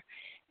Creator.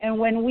 And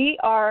when we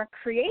are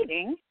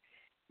creating,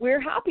 we're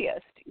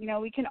happiest. You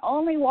know, we can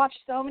only watch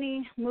so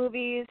many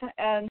movies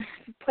and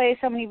play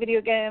so many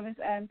video games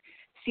and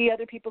see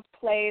other people's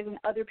plays and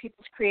other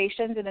people's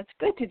creations, and it's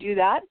good to do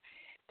that,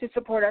 to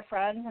support our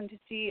friends and to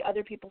see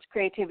other people's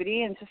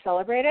creativity and to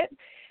celebrate it.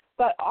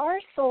 But our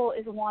soul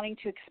is wanting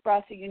to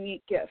express a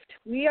unique gift.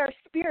 We are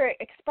spirit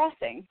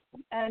expressing,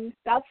 and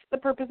that's the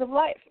purpose of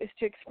life, is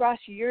to express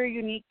your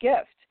unique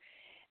gift.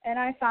 And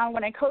I found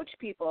when I coach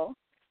people,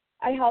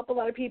 I help a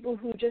lot of people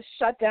who just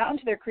shut down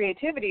to their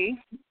creativity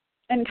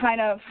and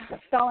kind of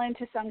fell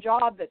into some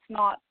job that's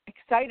not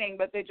exciting,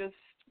 but they just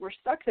were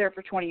stuck there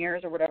for 20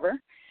 years or whatever,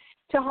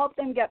 to help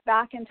them get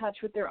back in touch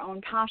with their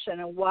own passion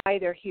and why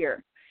they're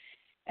here.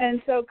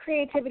 And so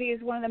creativity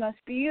is one of the most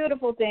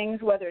beautiful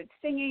things, whether it's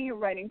singing or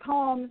writing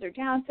poems or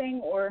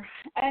dancing or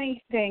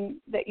anything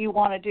that you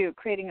want to do,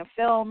 creating a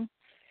film.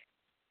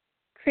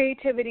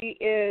 Creativity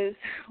is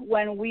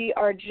when we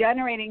are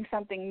generating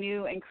something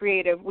new and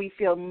creative, we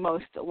feel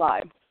most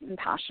alive and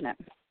passionate.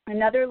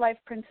 Another life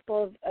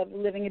principle of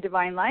living a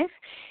divine life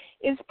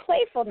is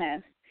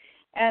playfulness.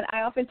 And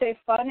I often say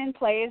fun and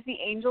play is the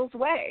angel's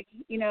way.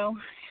 You know,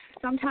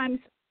 sometimes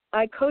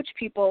I coach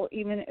people,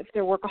 even if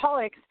they're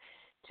workaholics,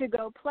 to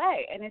go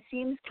play. And it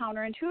seems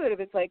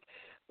counterintuitive. It's like,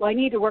 well, I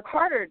need to work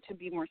harder to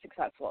be more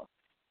successful.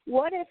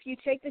 What if you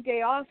take the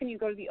day off and you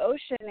go to the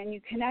ocean and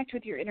you connect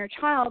with your inner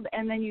child,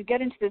 and then you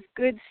get into this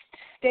good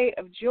state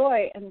of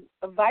joy and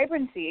of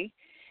vibrancy,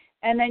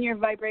 and then your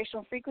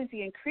vibrational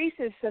frequency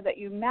increases so that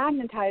you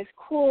magnetize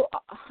cool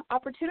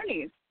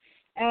opportunities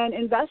and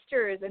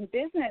investors and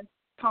business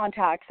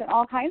contacts and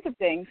all kinds of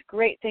things.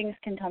 Great things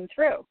can come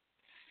through.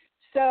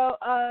 So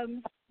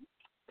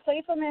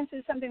playfulness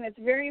is something that's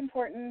very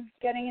important,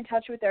 getting in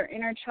touch with our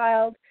inner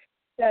child.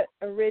 That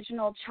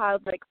original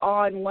childlike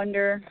awe and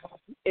wonder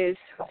is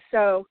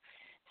so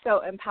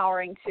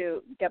empowering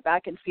to get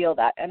back and feel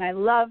that. And I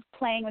love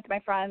playing with my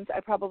friends. I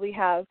probably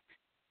have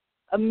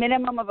a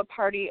minimum of a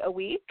party a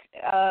week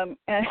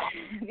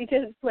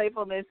because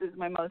playfulness is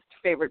my most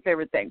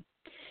favorite thing.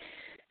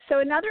 So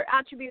another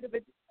attribute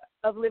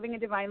of living a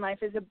divine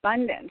life is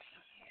abundance.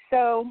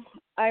 So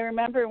I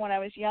remember when I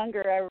was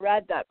younger, I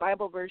read that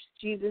Bible verse,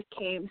 Jesus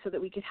came so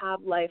that we could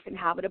have life and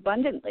have it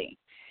abundantly.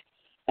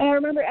 And I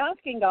remember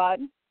asking God,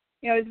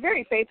 you know, I was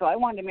very faithful. I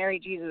wanted to marry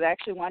Jesus. I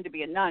actually wanted to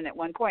be a nun at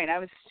one point. I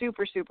was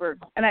super,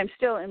 and I'm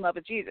still in love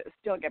with Jesus.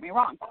 Don't get me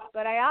wrong.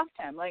 But I asked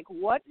him, like,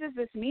 what does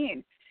this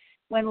mean?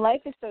 When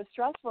life is so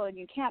stressful and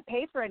you can't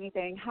pay for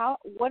anything,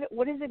 what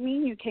does it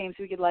mean you came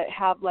so we could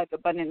have life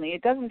abundantly?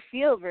 It doesn't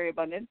feel very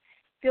abundant.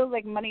 It feels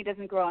like money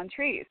doesn't grow on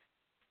trees.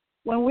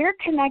 When we're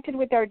connected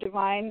with our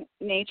divine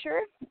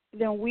nature,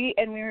 then we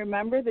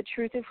remember the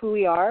truth of who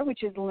we are,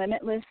 which is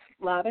limitless,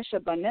 lavish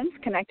abundance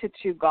connected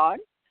to God.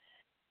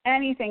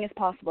 Anything is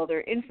possible. There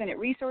are infinite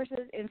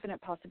resources,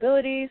 infinite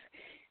possibilities,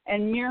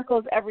 and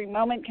miracles every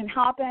moment can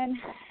happen.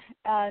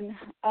 And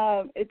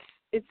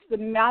it's the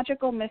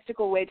magical,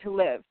 mystical way to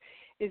live,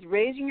 is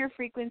raising your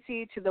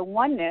frequency to the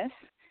oneness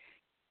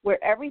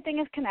where everything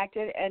is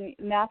connected, and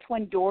that's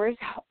when doors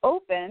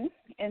open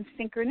and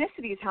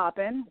synchronicities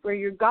happen, where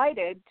you're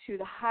guided to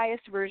the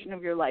highest version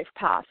of your life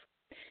path.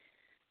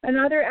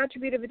 Another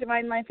attribute of a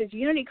divine life is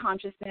unity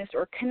consciousness,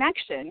 or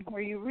connection,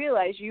 where you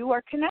realize you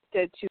are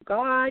connected to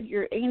God,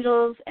 your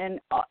angels, and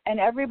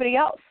everybody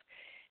else.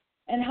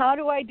 And how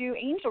do I do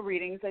angel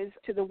readings? Is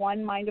to the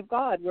one mind of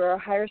God, where our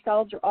higher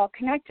selves are all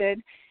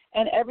connected,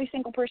 and every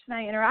single person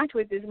I interact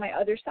with is my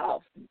other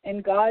self.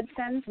 And God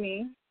sends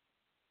me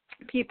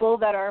people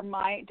that are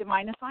my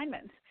divine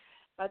assignments.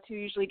 That's who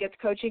usually gets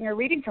coaching or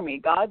reading from me.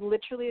 God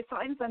literally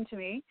assigns them to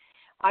me.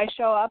 I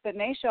show up and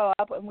they show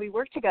up, and we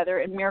work together,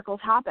 and miracles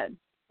happen.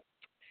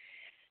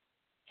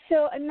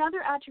 So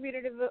another attribute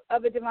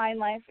of a divine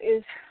life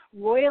is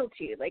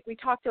royalty. Like we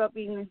talked about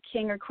being the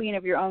king or queen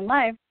of your own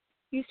life,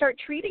 you start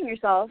treating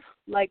yourself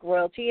like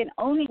royalty and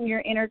owning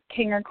your inner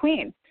king or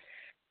queen,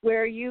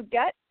 where you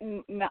get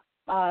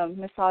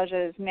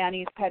massages,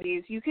 manis,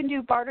 pedis. You can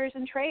do barters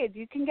and trades.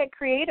 You can get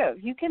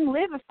creative. You can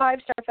live a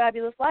 5-star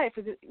fabulous life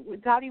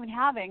without even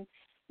having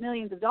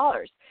millions of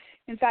dollars.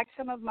 In fact,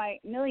 some of my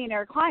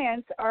millionaire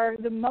clients are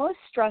the most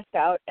stressed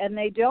out, and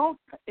they don't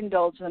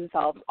indulge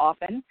themselves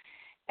often,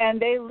 and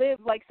they live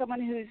like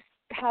someone who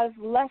has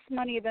less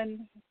money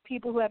than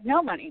people who have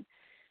no money.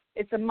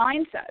 It's a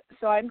mindset.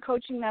 So I'm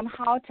coaching them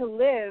how to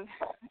live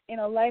in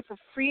a life of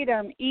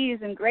freedom, ease,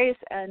 and grace,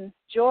 and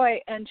joy,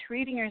 and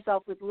treating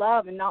yourself with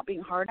love and not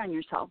being hard on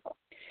yourself.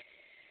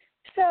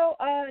 So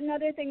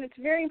another thing that's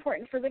very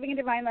important for living a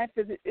divine life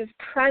is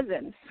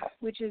presence,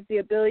 which is the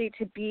ability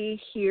to be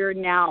here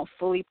now,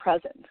 fully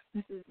present.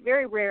 This is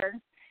very rare.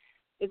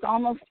 It's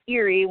almost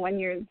eerie when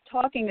you're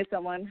talking to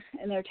someone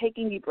and they're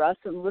taking deep breaths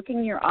and looking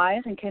in your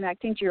eyes and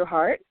connecting to your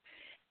heart.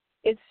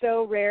 It's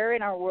so rare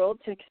in our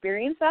world to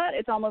experience that.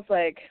 It's almost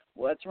like,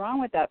 what's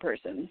wrong with that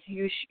person?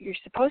 You're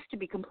supposed to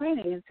be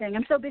complaining and saying,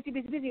 I'm so busy.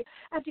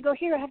 I have to go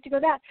here. I have to go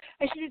that.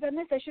 I should have done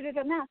this. I should have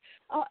done that.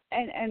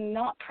 And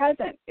not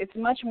present. It's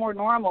much more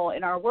normal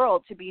in our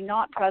world to be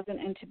not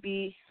present and to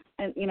be,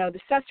 and the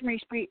Sesame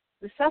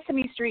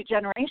Street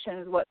generation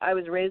is what I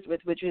was raised with,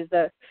 which is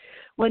the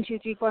 1, 2,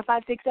 3, 4,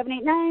 5, 6, 7,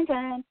 8, 9,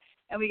 10.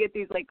 And we get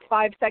these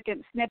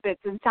 5-second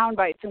snippets and sound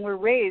bites, and we're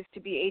raised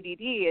to be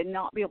ADD and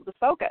not be able to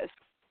focus.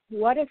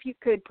 What if you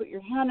could put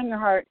your hand on your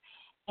heart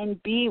and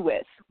be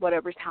with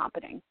whatever's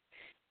happening?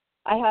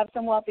 I have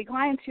some wealthy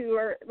clients who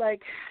are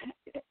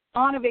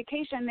on a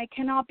vacation. They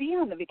cannot be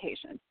on the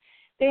vacation.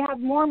 They have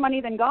more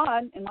money than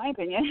God, in my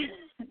opinion.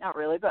 Not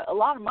really, but a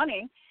lot of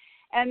money.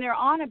 And they're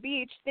on a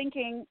beach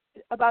thinking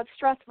about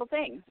stressful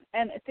things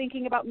and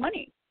thinking about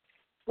money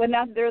when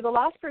they're the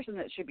last person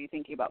that should be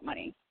thinking about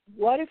money.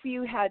 What if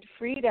you had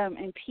freedom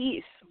and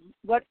peace?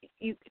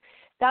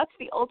 That's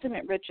the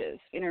ultimate riches,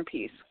 inner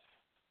peace.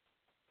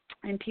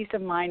 And peace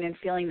of mind and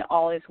feeling that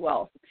all is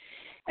well.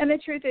 And the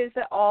truth is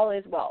that all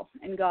is well,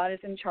 and God is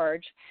in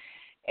charge.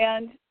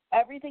 And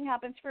everything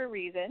happens for a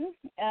reason,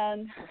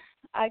 and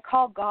I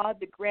call God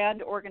the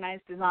grand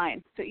organized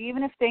design. So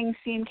even if things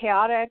seem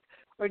chaotic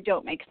or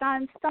don't make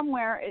sense,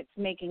 somewhere it's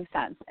making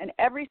sense. And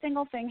every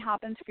single thing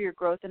happens for your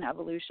growth and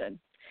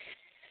evolution.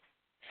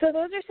 So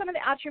those are some of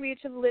the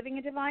attributes of living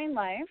a divine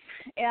life,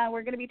 and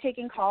we're going to be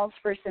taking calls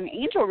for some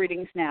angel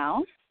readings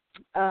now.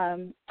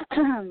 Listen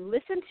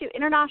to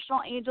International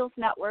Angels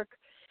Network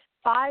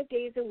 5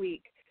 days a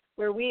week,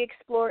 where we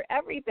explore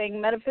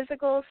everything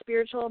metaphysical,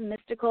 spiritual,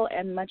 mystical,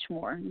 and much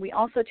more. We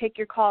also take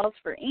your calls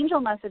for angel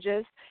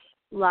messages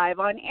live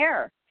on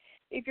air.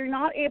 If you're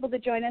not able to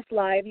join us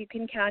live, you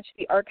can catch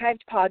the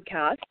archived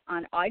podcast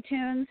on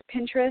iTunes,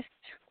 Pinterest,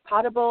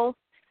 Audible,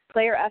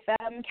 Player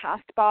FM,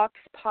 Castbox,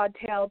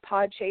 Podtail,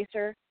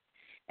 Podchaser,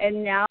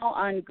 and now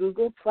on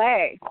Google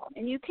Play.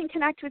 And you can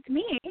connect with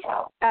me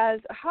as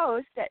a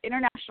host at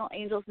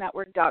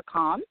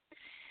internationalangelsnetwork.com.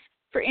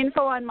 For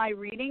info on my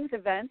readings,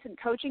 events, and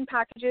coaching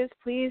packages,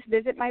 please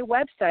visit my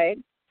website,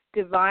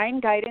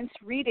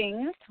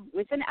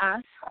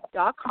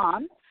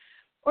 divineguidancereadings.com,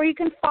 or you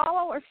can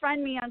follow or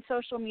friend me on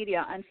social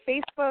media. On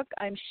Facebook,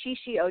 I'm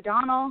Shishi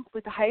O'Donnell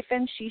with a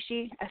hyphen,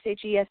 Shishi,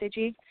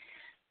 S-H-E-S-H-E,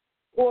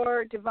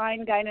 or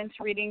Divine Guidance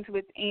Readings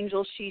with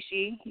Angel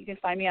Shishi. You can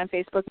find me on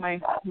Facebook,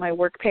 my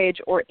work page,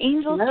 or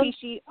Angel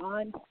Shishi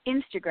on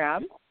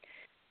Instagram.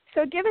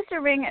 So give us a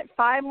ring at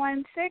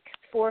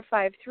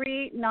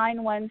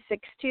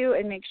 516-453-9162,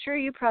 and make sure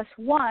you press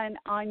 1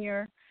 on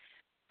your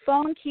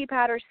phone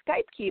keypad or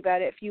Skype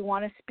keypad if you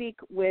want to speak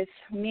with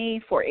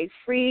me for a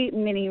free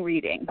mini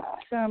reading.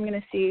 So I'm going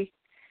to see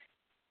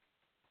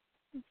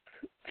if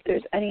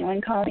there's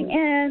anyone calling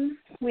in.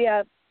 We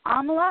have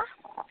Amla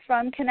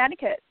from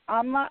Connecticut.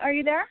 Amla, are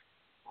you there?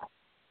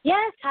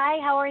 Yes. Hi,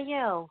 how are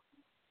you?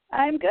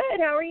 I'm good.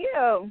 How are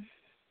you?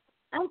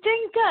 I'm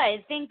doing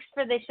good. Thanks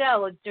for the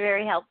show. It's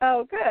very helpful.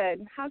 Oh,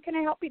 good. How can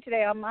I help you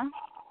today, Amla?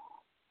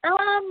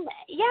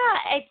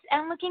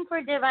 I'm looking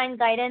for divine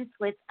guidance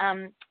with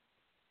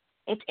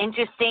it's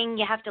interesting.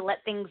 You have to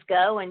let things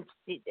go, and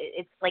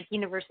it's like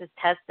universe's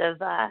test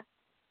of I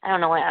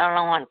don't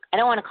want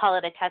to call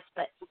it a test,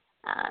 but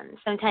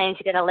sometimes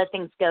you got to let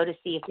things go to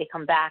see if they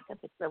come back, if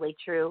it's really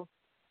true.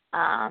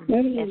 as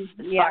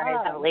far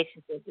as the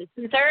relationship is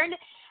concerned.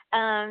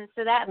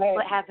 So that's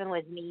what happened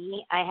with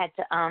me. I had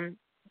to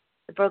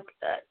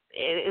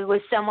it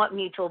was somewhat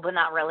mutual, but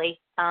not really.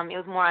 It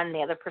was more on the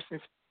other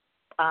person's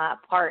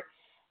part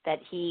that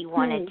he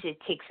wanted to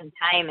take some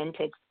time and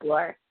to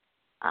explore.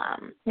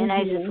 And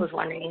I just was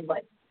wondering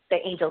what the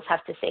angels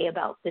have to say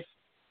about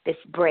this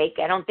break.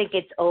 I don't think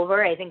it's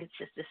over. I think it's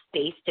just a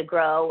space to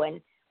grow,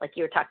 and like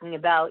you were talking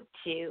about,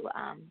 to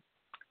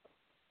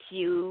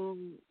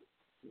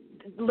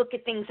look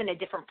at things in a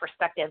different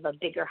perspective, a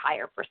bigger,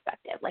 higher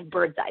perspective, like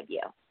bird's eye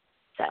view.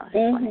 So I was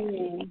wondering what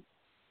you think.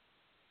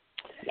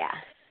 Yeah.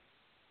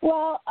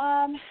 Well,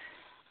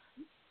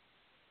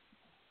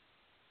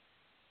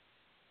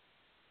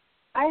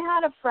 I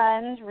had a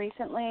friend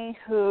recently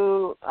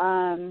who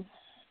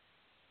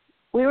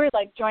we were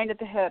like joined at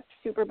the hip,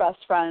 super best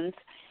friends,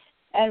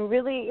 and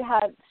really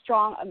had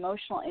strong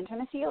emotional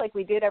intimacy. Like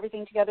we did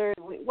everything together.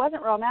 It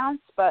wasn't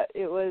romance, but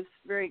it was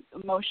very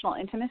emotional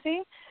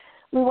intimacy.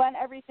 We went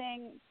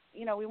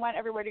we went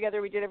everywhere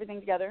together. We did everything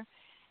together.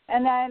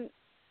 And then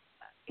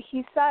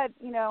he said,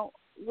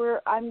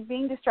 I'm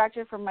being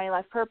distracted from my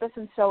life purpose,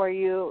 and so are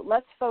you.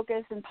 Let's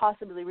focus and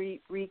possibly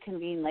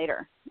reconvene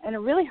later. And it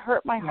really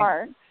hurt my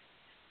heart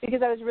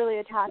because I was really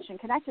attached and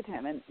connected to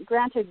him. And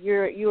granted,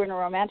 you're in a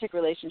romantic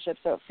relationship,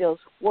 so it feels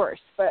worse.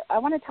 But I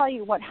want to tell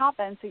you what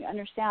happened so you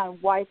understand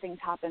why things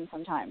happen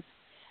sometimes.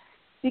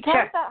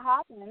 Because that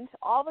happened,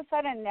 all of a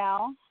sudden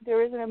now there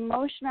was an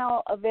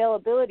emotional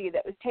availability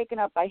that was taken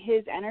up by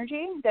his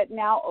energy that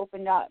now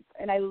opened up.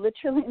 And I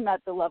literally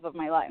met the love of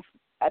my life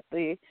at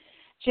the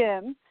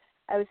gym.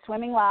 I was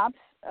swimming laps.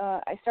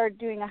 I started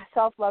doing a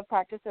self-love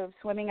practice of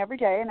swimming every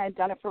day, and I'd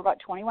done it for about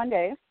 21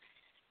 days.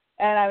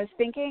 And I was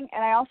thinking,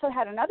 and I also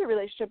had another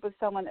relationship with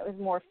someone that was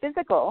more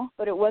physical,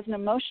 but it wasn't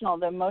emotional,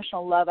 the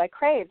emotional love I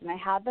craved. And I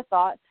had the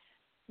thought,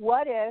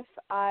 what if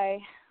I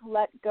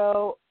let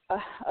go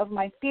of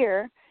my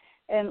fear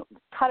and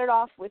cut it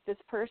off with this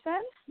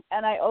person,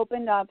 and I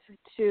opened up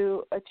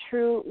to a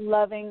true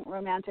loving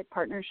romantic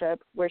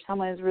partnership where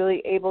someone is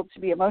really able to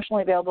be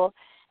emotionally available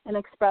and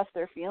express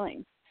their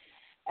feelings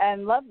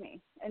and love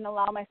me and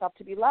allow myself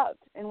to be loved.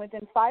 And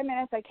within 5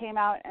 minutes, I came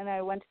out and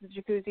I went to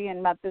the jacuzzi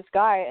and met this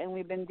guy, and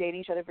we've been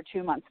dating each other for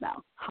 2 months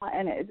now.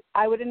 And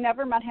I would have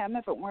never met him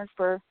if it weren't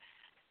for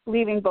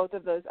leaving both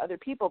of those other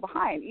people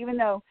behind, even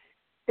though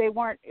it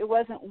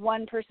wasn't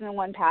one person in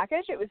one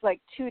package. It was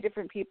like two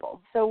different people.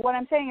 So what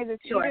I'm saying is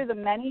it's either the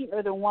many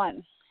or the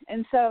one.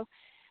 And so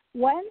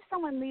when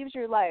someone leaves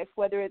your life,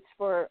 whether it's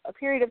for a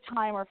period of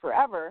time or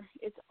forever,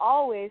 it's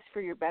always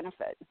for your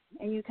benefit.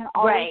 And you can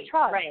always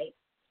trust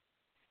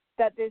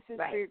that this is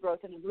for your growth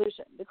and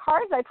evolution. The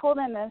cards I pulled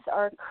in this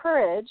are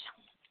courage.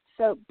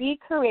 So be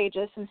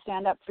courageous and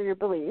stand up for your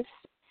beliefs.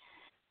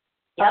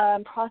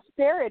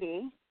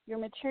 Prosperity. Your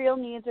material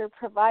needs are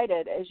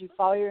provided as you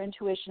follow your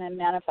intuition and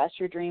manifest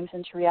your dreams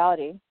into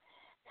reality.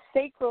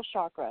 Sacral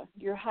chakra.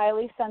 You're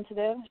highly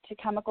sensitive to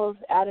chemicals,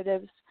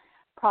 additives,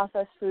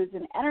 processed foods,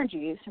 and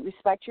energies.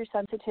 Respect your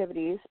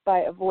sensitivities by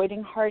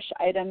avoiding harsh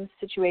items,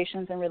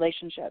 situations, and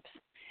relationships.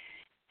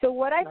 So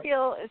what I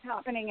feel is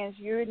happening is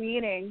you're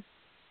needing,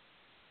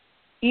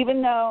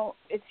 even though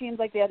it seems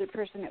like the other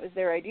person, it was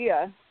their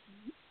idea,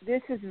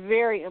 this is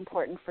very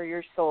important for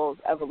your soul's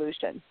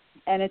evolution.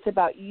 And it's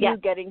about you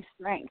getting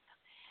strength.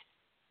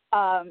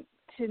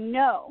 To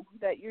know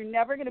that you're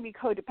never going to be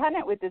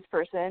codependent with this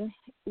person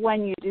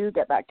when you do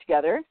get back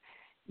together.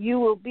 You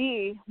will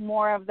be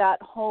more of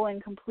that whole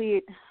and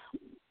complete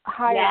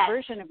higher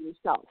version of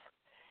yourself.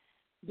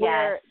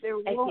 Where there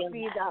won't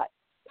be that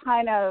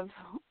kind of,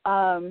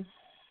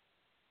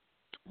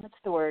 what's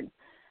the word?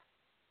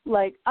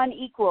 Like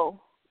unequal.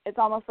 It's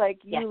almost like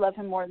you love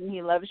him more than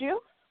he loves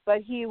you,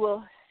 but he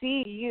will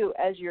see you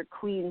as your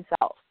queen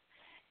self.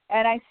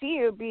 And I see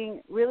you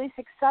being really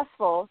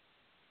successful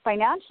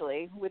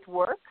financially with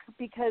work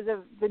because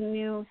of the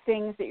new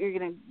things that you're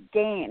going to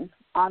gain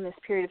on this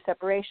period of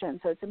separation.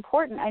 So it's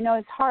important. I know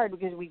it's hard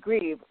because we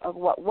grieve of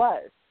what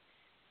was.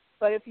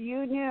 But if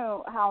you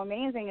knew how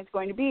amazing it's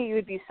going to be, you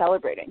would be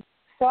celebrating.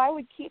 So I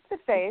would keep the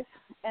faith.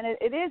 And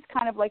it is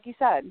kind of like you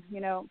said,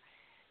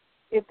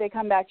 if they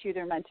come back to you,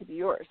 they're meant to be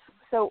yours.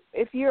 So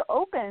if you're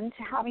open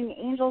to having the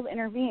angels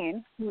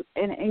intervene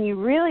and you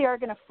really are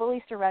going to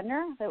fully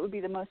surrender, that would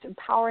be the most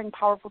empowering,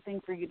 powerful thing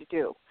for you to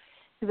do.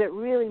 Because it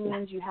really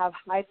means you have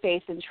high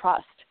faith and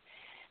trust.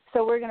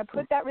 So we're going to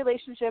put that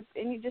relationship,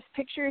 and you just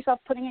picture yourself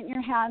putting it in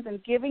your hands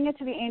and giving it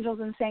to the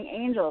angels and saying,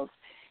 angels,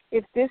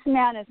 if this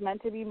man is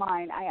meant to be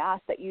mine, I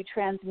ask that you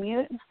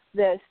transmute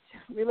this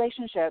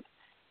relationship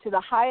to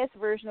the highest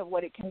version of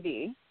what it can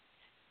be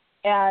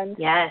and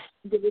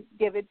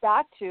give it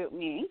back to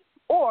me,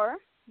 or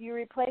you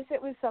replace it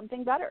with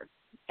something better,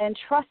 and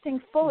trusting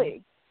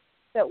fully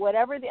that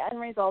whatever the end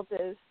result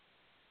is,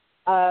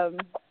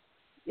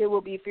 it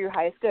will be for your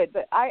highest good.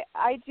 But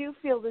I do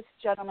feel this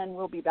gentleman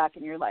will be back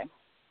in your life.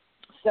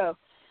 So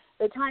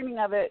the timing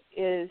of it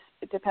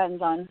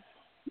depends on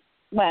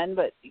when,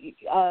 but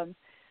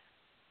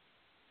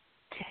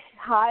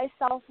high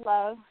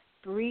self-love,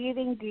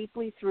 breathing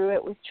deeply through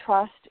it with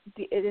trust.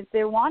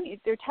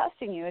 They're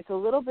testing you. It's a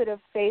little bit of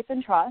faith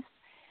and trust,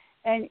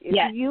 and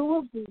you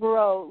will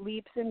grow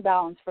leaps and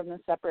bounds from the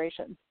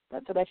separation.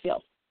 That's what I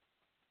feel.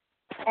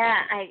 Yeah,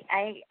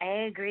 I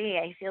agree.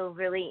 I feel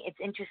really, it's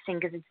interesting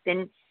because it's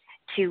been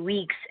 2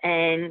 weeks,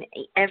 and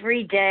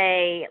every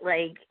day,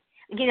 like,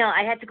 you know,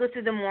 I had to go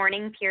through the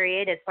mourning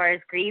period as far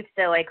as grief,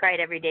 so I cried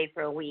every day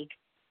for a week.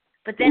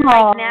 But then,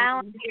 like,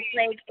 now, it's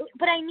like,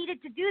 but I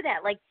needed to do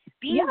that. Like,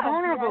 being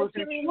vulnerable is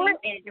important,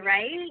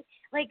 right?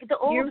 Like, the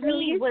old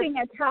me was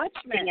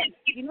attachment.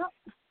 You know?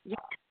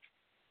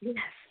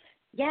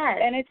 Yes.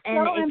 And it's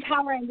so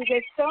empowering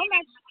because so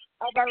much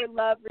of our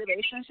love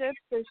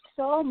relationships is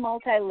so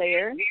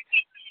multi-layered.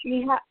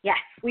 We have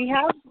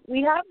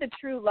the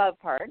true love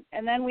part,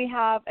 and then we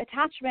have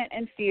attachment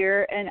and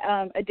fear and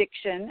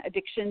addiction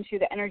to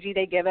the energy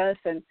they give us,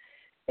 and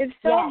it's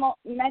so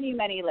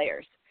many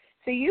layers.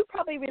 So you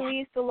probably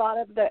released a lot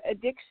of the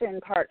addiction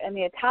part and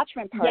the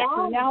attachment part.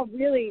 So now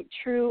really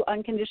true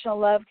unconditional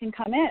love can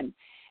come in.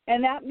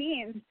 And that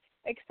means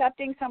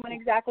accepting someone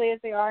exactly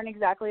as they are and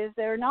exactly as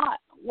they're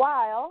not,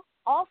 while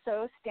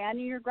also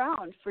standing your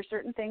ground for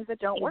certain things that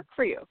don't work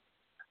for you.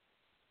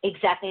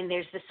 Exactly. And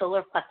there's the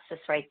solar plexus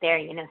right there,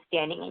 you know,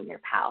 standing in your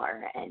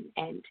power and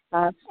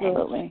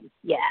absolutely. And,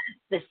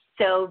 this is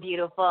so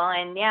beautiful.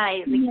 And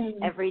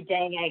every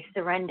day I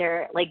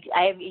surrender. Like,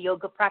 I have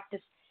yoga practice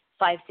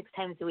 5-6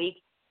 times a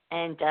week,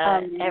 and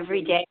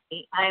every day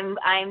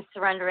I'm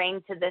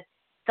surrendering to the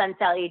sun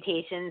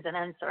salutations, and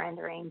I'm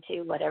surrendering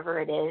to whatever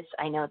it is.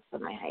 I know it's for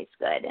my highest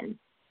good, and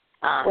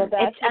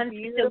that's a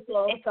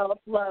beautiful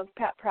self-love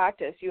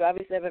practice. You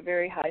obviously have a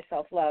very high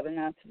self-love, and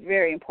that's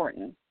very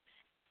important.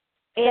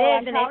 It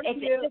is, and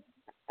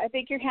I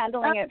think you're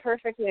handling it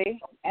perfectly,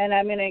 and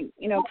I'm going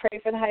to, pray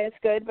for the highest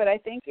good. But I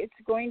think it's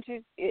going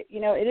to,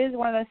 it is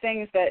one of those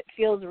things that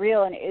feels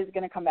real and is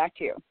going to come back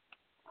to you.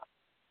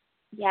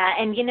 Yeah,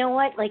 and you know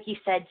what? Like you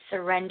said,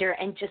 surrender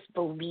and just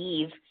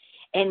believe,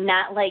 and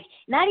not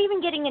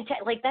even getting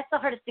attached. Like, that's the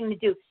hardest thing to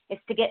do, is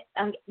to get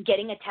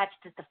getting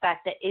attached to the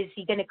fact that, is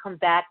he going to come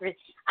back? Or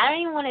I don't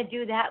even want to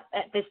do that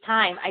at this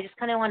time. I just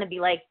kind of want to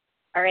be like,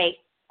 all right,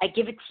 I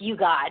give it to you,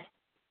 God,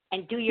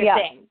 and do your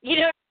thing. You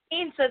know what I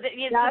mean? So that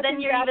that's then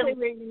you're exactly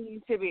even where you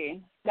need to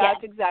be.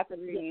 That's exactly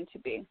where you need to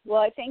be.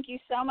 Well, I thank you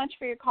so much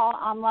for your call,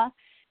 Amla.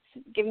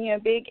 Giving you a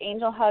big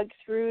angel hug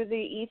through the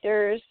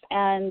ethers,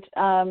 and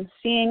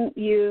seeing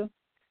you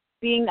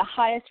being the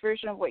highest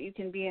version of what you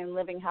can be and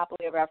living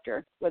happily ever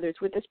after. Whether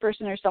it's with this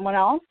person or someone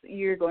else,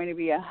 you're going to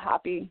be a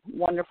happy,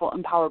 wonderful,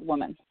 empowered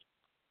woman.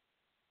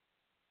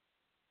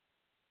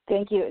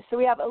 Thank you. So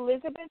we have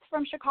Elizabeth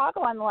from Chicago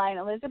on the line.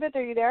 Elizabeth,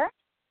 are you there?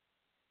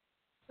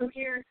 I'm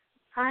here.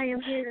 Hi, I'm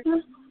here.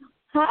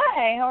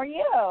 Hi, how are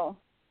you? Oh,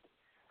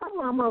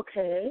 I'm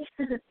okay.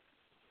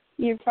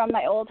 You're from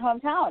my old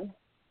hometown.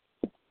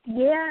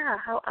 Yeah,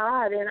 how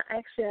odd. And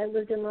actually, I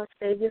lived in Las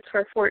Vegas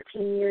for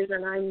 14 years,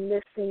 and I'm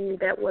missing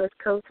that West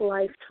Coast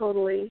life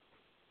totally.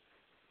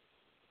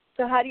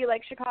 So how do you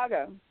like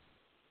Chicago?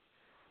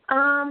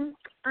 I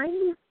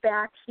moved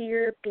back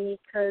here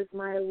because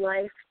my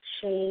life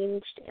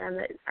changed,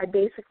 and I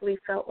basically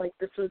felt like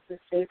this was the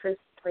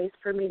safest place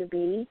for me to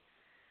be.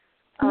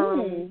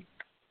 I'm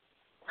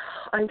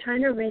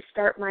trying to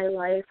restart my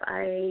life.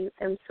 I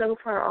am so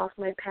far off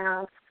my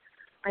path.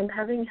 I'm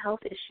having health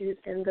issues,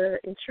 and the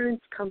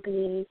insurance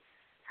company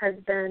has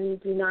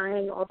been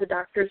denying all the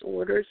doctor's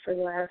orders for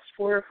the last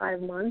 4 or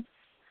 5 months.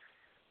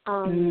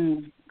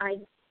 And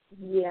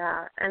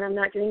I'm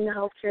not getting the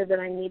health care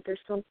that I need. There's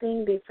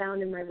something they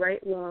found in my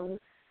right lung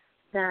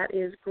that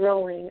is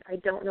growing. I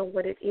don't know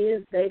what it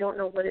is. They don't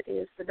know what it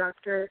is. The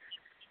doctor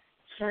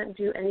can't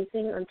do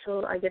anything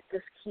until I get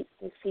this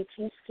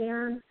CT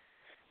scan.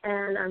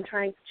 And I'm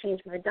trying to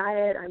change my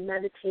diet. I'm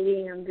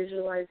meditating. I'm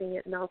visualizing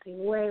it melting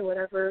away,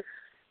 whatever.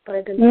 But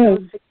I've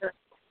been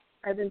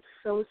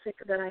so sick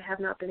that I have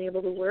not been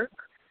able to work,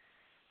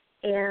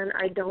 and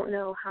I don't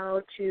know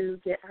how to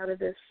get out of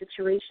this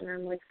situation.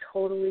 I'm like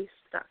totally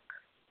stuck.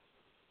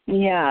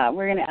 Yeah,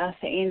 we're going to ask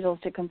the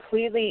angels to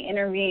completely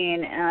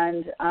intervene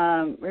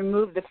and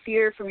remove the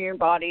fear from your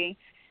body,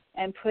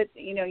 and put,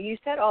 you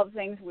said all the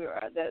things.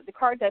 The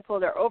cards I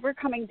pulled are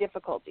overcoming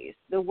difficulties.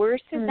 The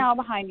worst is now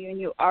behind you, and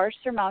you are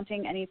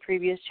surmounting any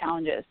previous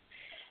challenges.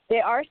 They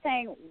are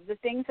saying the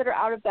things that are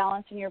out of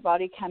balance in your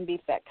body can be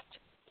fixed.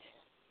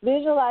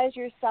 Visualize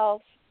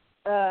yourself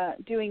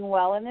doing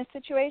well in this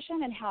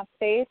situation and have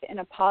faith in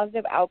a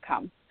positive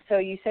outcome. So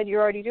you said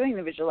you're already doing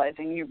the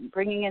visualizing. You're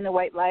bringing in the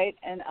white light,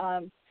 and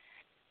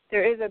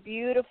there is a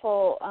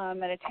beautiful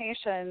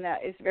meditation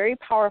that is very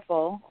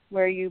powerful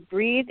where you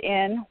breathe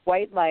in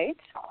white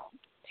light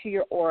to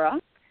your aura.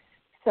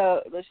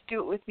 So let's do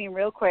it with me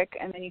real quick,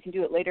 and then you can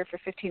do it later for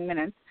 15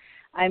 minutes.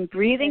 I'm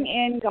breathing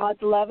in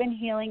God's love and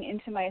healing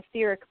into my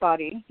etheric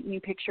body. And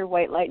you picture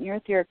white light in your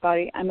etheric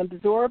body. I'm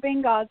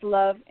absorbing God's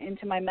love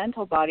into my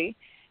mental body.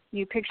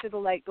 You picture the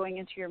light going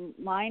into your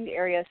mind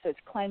area, so it's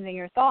cleansing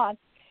your thoughts.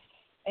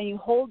 and you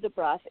hold the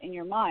breath in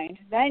your mind.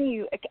 Then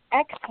you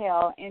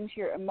exhale into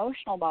your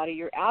emotional body,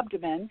 your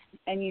abdomen,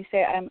 and you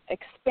say, I'm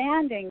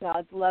expanding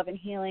God's love and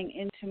healing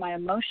into my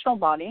emotional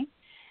body.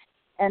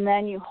 And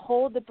then you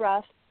hold the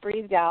breath,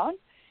 breathe out,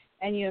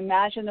 and you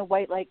imagine the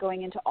white light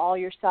going into all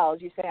your cells.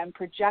 You say, I'm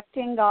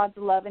projecting God's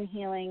love and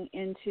healing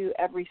into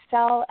every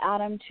cell,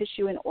 atom,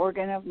 tissue, and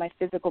organ of my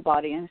physical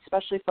body, and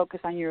especially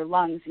focus on your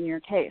lungs in your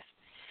case.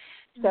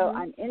 So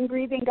I'm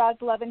in-breathing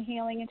God's love and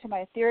healing into my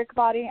etheric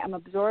body. I'm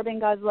absorbing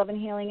God's love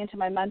and healing into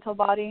my mental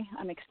body.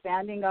 I'm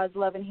expanding God's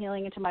love and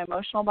healing into my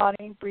emotional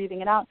body, breathing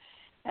it out,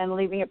 and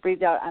leaving it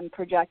breathed out. I'm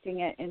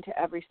projecting it into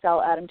every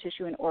cell, atom,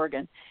 tissue, and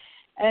organ.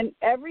 And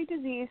every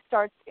disease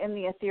starts in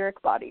the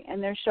etheric body,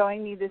 and they're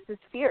showing me this is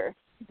fear.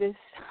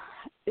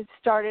 It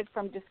started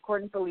from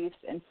discordant beliefs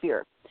and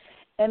fear.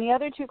 And the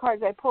other two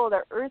cards I pulled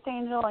are Earth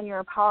Angel and you're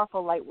a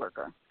powerful light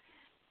worker.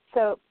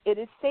 So it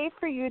is safe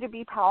for you to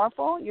be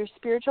powerful. Your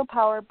spiritual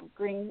power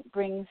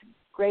brings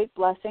great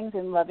blessings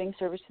and loving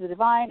service to the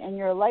divine, and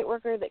you're a light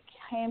worker that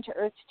came to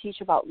Earth to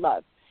teach about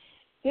love.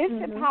 This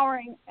is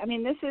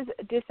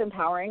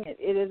disempowering.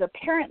 It is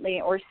apparently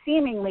or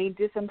seemingly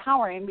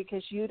disempowering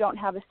because you don't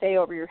have a say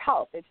over your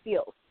health. It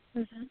feels.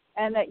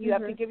 And that you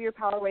have to give your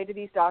power away to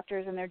these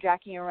doctors, and they're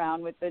jacking you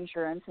around with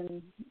insurance,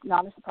 and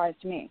not a surprise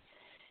to me.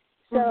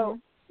 So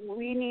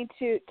we need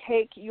to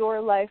take your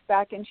life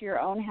back into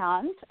your own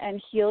hands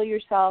and heal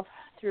yourself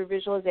through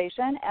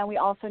visualization, and we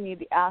also need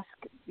to ask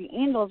the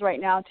angels right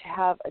now to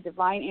have a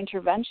divine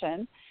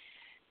intervention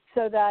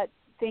so that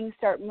things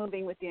start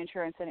moving with the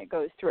insurance and it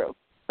goes through.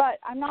 But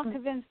I'm not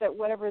convinced that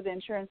whatever the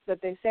insurance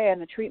that they say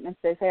and the treatments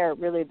they say are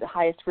really the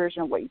highest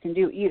version of what you can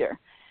do either.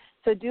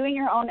 So doing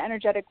your own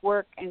energetic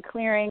work and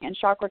clearing and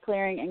chakra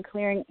clearing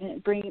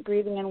and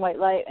breathing in white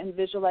light and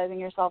visualizing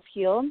yourself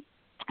healed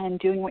and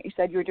doing what you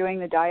said you were doing,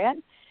 the diet,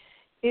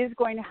 is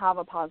going to have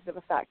a positive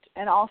effect.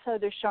 And also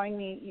they're showing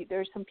me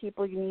there's some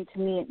people you need to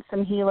meet,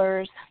 some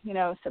healers,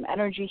 some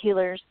energy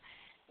healers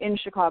in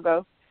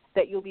Chicago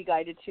that you'll be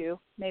guided to,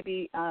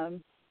 maybe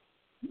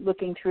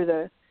looking through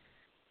the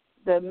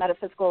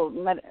metaphysical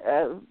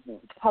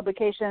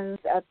publications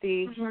at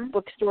the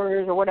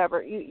bookstores or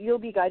whatever. You'll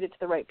be guided to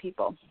the right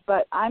people.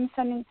 But I'm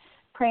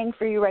praying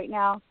for you right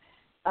now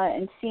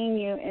and seeing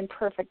you in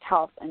perfect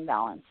health and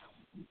balance.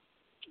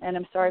 And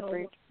I'm sorry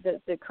for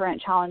the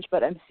current challenge,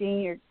 but I'm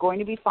seeing you're going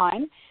to be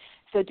fine.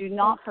 So do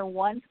not for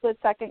one split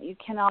second, you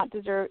cannot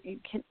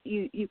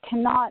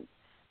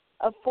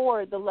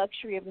afford the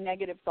luxury of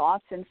negative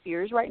thoughts and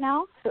fears right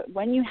now. So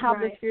when you have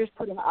those fears,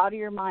 put them out of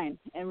your mind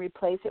and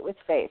replace it with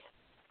faith.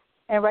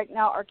 And right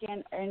now,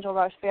 Archangel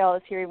Raphael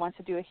is here. He wants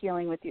to do a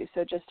healing with you.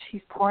 So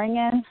he's pouring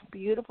in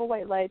beautiful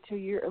white light to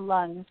your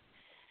lungs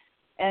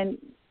and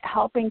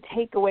helping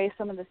take away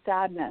some of the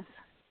sadness.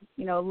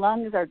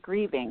 Lungs are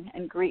grieving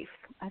and grief.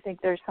 I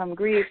think there's some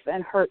grief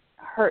and heart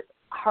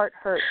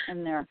hurt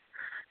in there.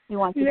 He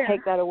wants to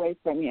take that away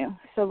from you.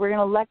 So we're going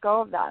to let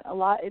go of that.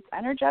 It's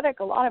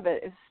energetic. A lot of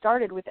it is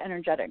started with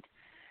energetic.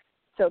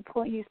 So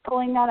he's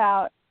pulling that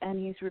out, and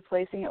he's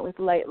replacing it with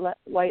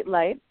white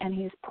light, and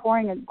he's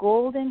pouring a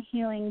golden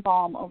healing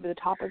balm over the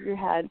top of your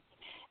head,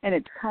 and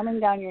it's coming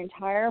down your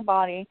entire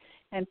body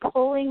and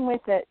pulling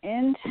with it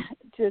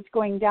it's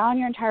going down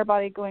your entire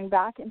body, going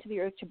back into the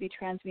earth to be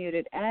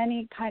transmuted.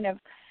 Any kind of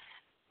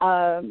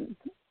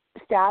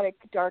static,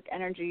 dark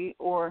energy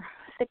or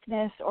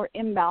sickness or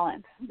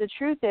imbalance. The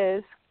truth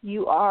is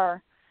you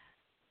are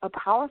a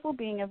powerful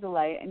being of the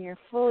light, and you're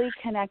fully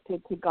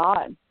connected to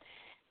God.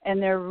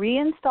 And they're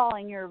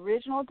reinstalling your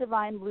original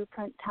divine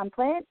blueprint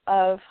template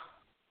of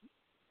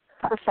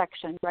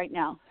perfection right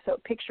now. So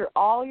picture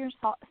all your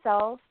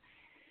cells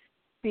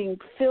being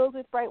filled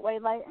with bright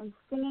white light and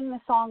singing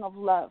the song of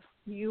love.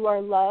 You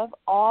are love,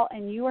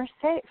 and you are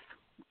safe,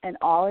 and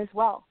all is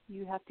well.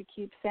 You have to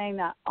keep saying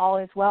that. All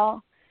is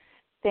well.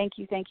 Thank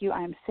you,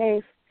 I am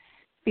safe,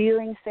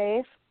 feeling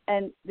safe,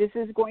 and this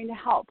is going to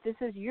help. This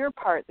is your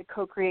part, the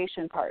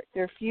co-creation part.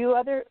 There are a few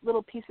other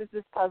little pieces of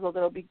this puzzle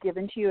that will be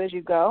given to you as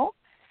you go,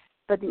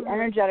 but the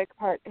energetic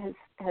part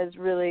has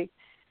really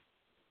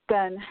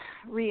been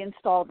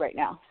reinstalled right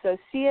now. So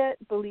see it,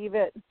 believe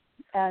it,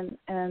 and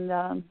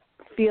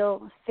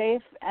feel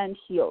safe and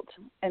healed,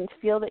 and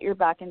feel that you're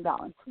back in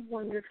balance.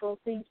 Wonderful.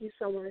 Thank you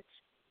so much.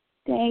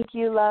 Thank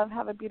you, love.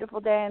 Have a beautiful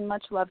day, and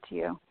much love to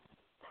you.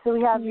 So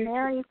we have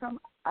Mary from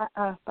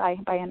bye,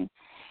 Annie.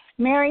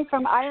 Mary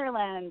from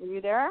Ireland. Are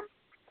you there?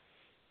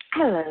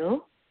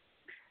 Hello.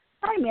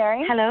 Hi,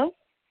 Mary. Hello.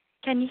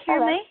 Can you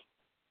hear me?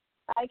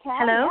 I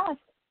can. Hello. Yes.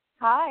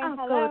 Hi. Oh,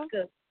 hello.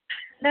 Good.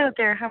 Hello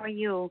there. How are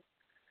you?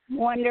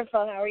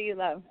 Wonderful. How are you,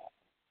 love?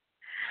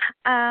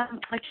 I'd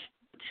like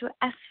to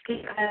ask you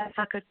if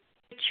I could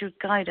get your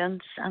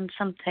guidance on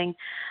something.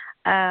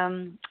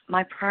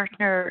 My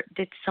partner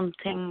did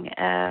something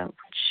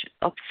which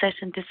upset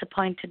and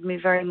disappointed me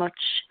very much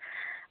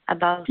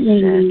about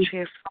 3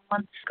 or 4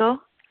 months ago.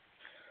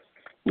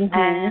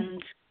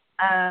 And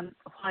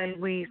while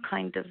we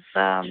kind of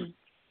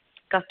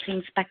got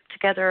things back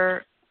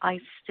together, I'm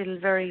still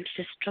very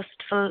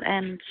distrustful,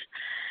 and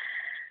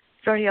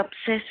very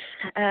upset.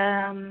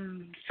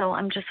 So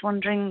I'm just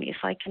wondering if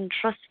I can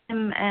trust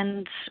him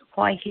and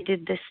why he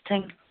did this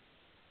thing.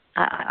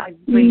 I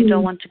really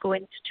don't want to go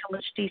into too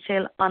much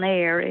detail on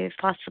air, if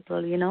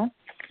possible, you know.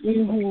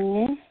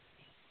 Mhm.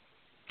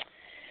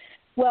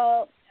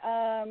 Well,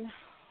 I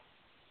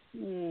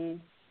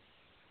mean,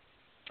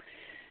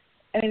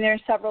 there are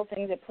several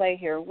things at play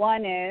here.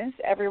 One is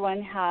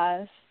everyone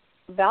has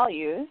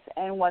values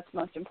and what's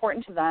most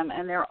important to them,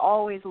 and they're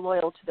always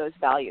loyal to those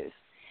values.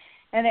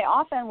 And they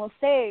often will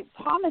say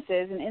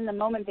promises, and in the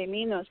moment they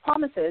mean those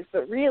promises,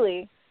 but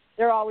really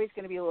they're always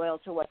going to be loyal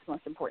to what's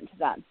most important to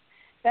them.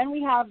 Then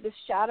we have the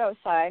shadow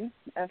side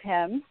of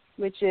him,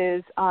 which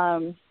is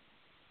the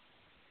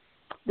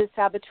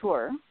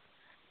saboteur.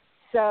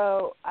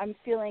 So I'm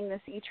feeling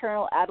this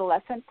eternal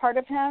adolescent part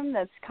of him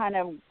that's kind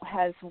of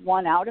has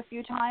won out a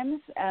few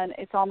times, and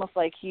it's almost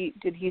like he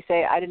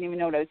say, I didn't even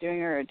know what I was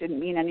doing, or it didn't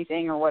mean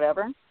anything, or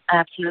whatever?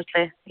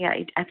 Absolutely. Yeah,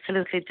 he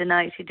absolutely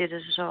denied he did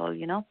it at all,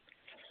 you know.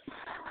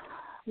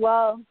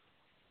 Well,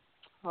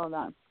 hold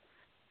on.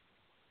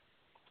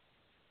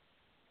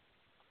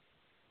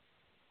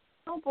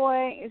 Little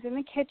boy is in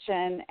the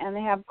kitchen, and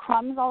they have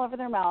crumbs all over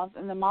their mouths,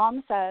 and the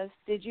mom says,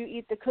 did you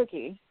eat the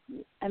cookie?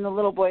 And the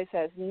little boy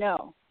says,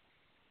 no.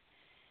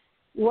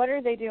 What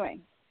are they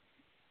doing?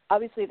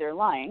 Obviously they're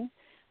lying,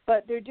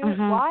 but they're doing.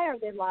 Why are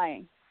they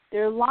lying?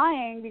 They're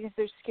lying because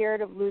they're scared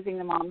of losing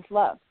the mom's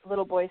love. The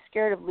little boy is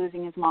scared of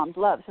losing his mom's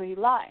love, so he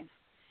lies.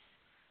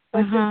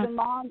 But does the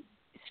mom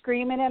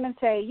scream at him and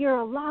say, you're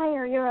a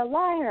liar, you're a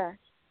liar?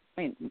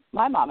 I mean,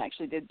 my mom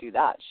actually did do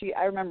that.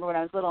 I remember when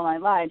I was little and I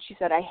lied, she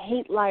said, I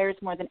hate liars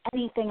more than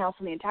anything else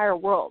in the entire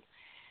world.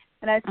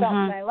 And I felt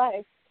in my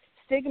life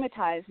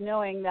stigmatized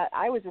knowing that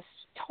I was a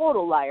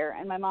total liar,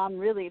 and my mom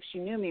really, if she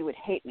knew me, would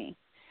hate me.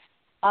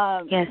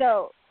 Yes.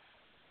 So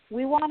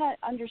we want to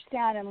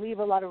understand and leave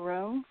a lot of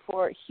room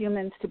for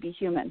humans to be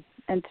human.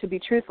 And to be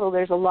truthful,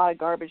 there's a lot of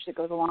garbage that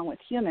goes along with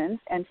humans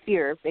and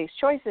fear-based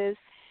choices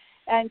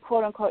and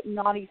quote-unquote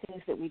naughty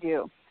things that we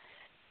do.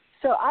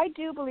 So I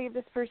do believe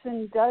this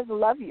person does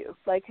love you,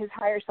 like his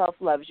higher self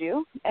loves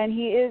you, and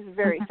he is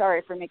very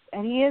sorry for me,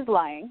 and he is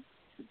lying,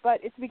 but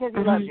it's because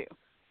he loves you.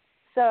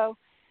 So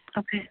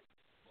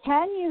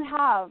can you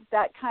have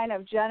that kind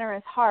of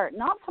generous heart,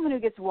 not someone who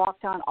gets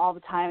walked on all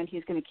the time and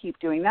he's going to keep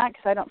doing that,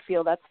 because I don't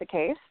feel that's the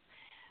case,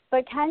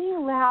 but can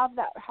you have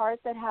that heart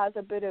that has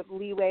a bit of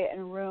leeway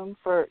and room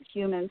for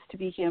humans to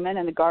be human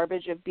and the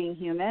garbage of being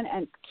human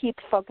and keep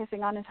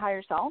focusing on his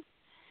higher self?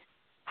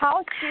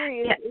 How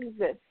serious is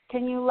this?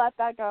 Can you let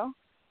that go?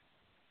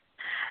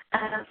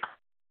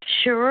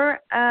 Sure.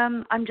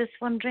 I'm just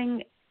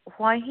wondering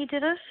why he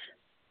did it.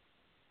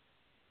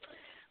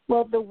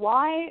 Well, the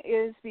why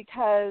is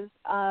because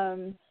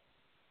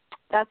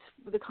that's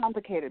the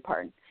complicated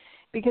part.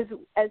 Because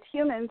as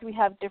humans, we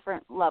have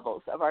different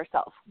levels of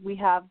ourselves. We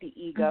have the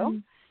ego.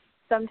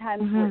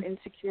 Sometimes we're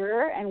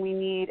insecure and we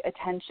need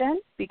attention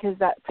because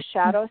that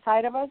shadow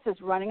side of us is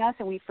running us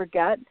and we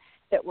forget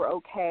that we're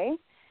okay.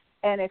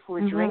 And if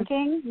we're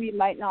drinking, we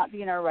might not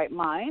be in our right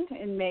mind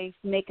and may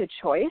make a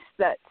choice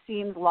that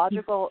seems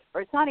logical,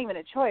 or it's not even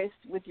a choice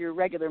with your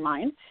regular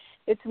mind.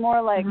 It's more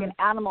like an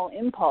animal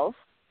impulse.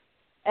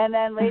 And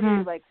then later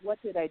you're like,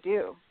 what did I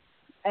do?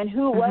 And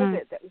who was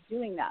it that was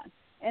doing that?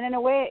 And in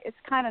a way, it's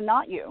kind of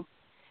not you,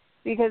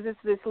 because it's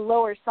this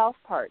lower self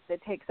part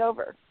that takes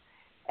over.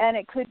 And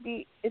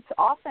it's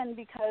often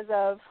because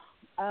of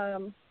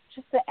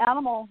just the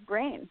animal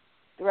brain,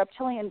 the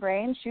reptilian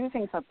brain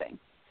choosing something.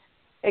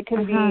 It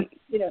can be,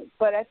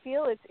 but I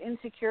feel it's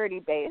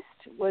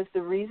insecurity-based was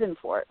the reason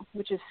for it,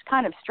 which is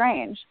kind of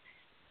strange.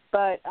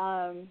 But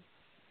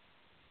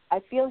I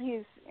feel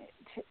he's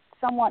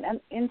somewhat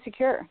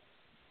insecure.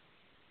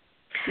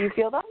 Do you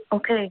feel that?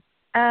 Okay.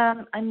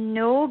 I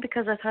know,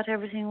 because I thought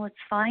everything was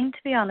fine, to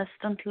be honest,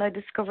 until I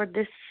discovered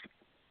this,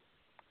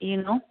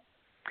 And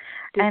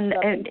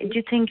do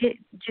you think it...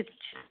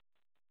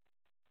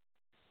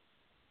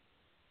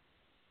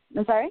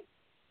 I'm sorry?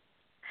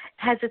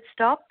 Has it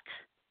stopped?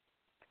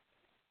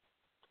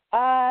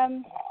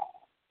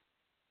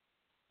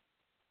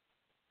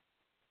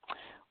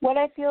 What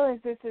I feel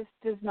is this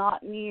does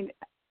not need,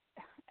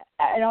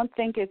 I don't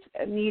think it's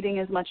needing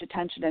as much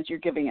attention as you're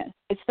giving it.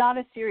 It's not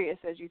as serious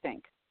as you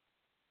think.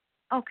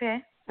 Okay.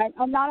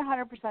 I'm not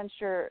 100%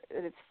 sure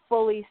that it's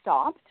fully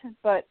stopped,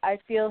 but I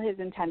feel his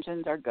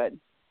intentions are good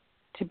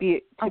to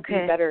be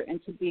better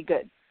and to be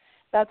good.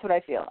 That's what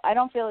I feel. I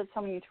don't feel it's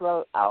something you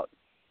throw out.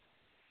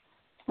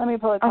 Let me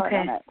pull a card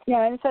on it.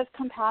 Yeah, and it says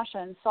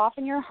compassion.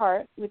 Soften your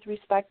heart with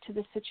respect to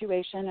the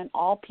situation and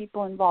all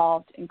people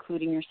involved,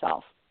 including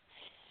yourself.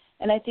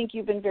 And I think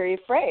you've been very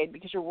afraid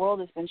because your world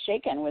has been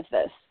shaken with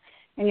this.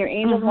 And your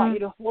angels want you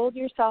to hold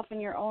yourself in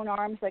your own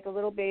arms like a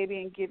little baby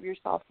and give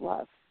yourself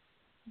love.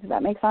 Does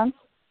that make sense?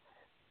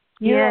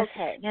 You're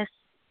okay. Yes.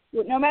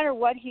 No matter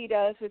what he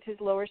does with his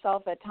lower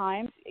self at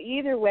times,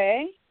 either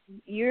way,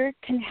 your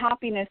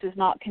happiness is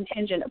not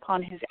contingent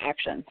upon his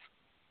actions.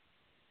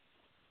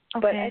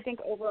 Okay. But I think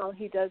overall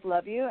he does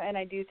love you, and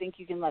I do think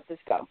you can let this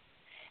go.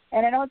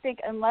 And I don't think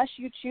unless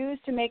you choose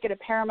to make it a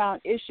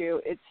paramount issue,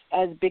 it's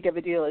as big of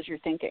a deal as you're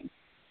thinking.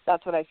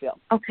 That's what I feel.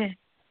 Okay.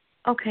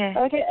 Okay.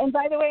 And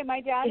by the way,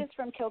 my dad is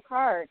from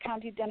Kilcar,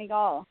 County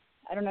Donegal.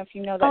 I don't know if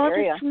you know that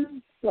area.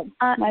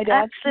 My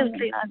dad.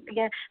 Absolutely.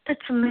 Yeah,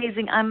 that's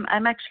amazing. I'm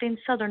actually in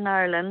Southern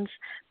Ireland,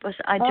 but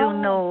I do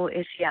know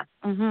it. Yeah.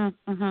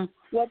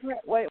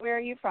 Where are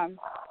you from?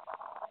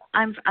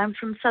 I'm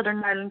from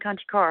Southern Ireland,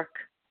 County Cork.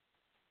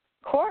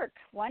 Cork,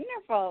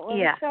 wonderful. Well,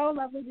 yeah. It's so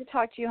lovely to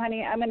talk to you,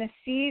 honey. I'm going to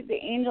see the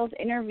angels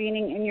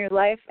intervening in your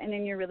life and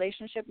in your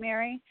relationship,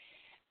 Mary,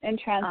 and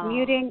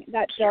transmuting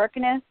that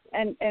darkness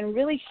and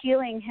really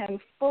healing him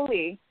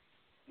fully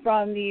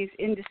from these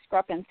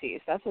indiscrepancies.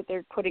 That's what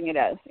they're putting it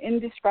as,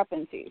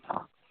 indiscrepancies.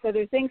 So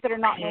there are things that are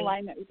not in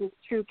alignment with his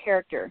true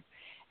character.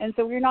 And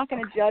so we're not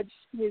going to judge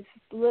his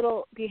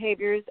little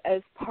behaviors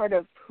as part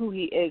of who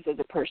he is as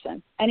a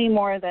person, any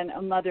more than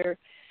a mother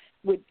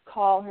would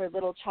call her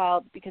little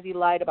child, because he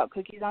lied about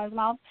cookies on his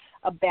mouth,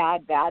 a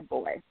bad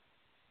boy.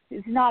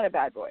 He's not a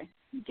bad boy.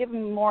 Give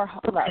him more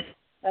love.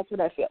 That's what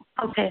I feel.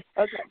 Okay.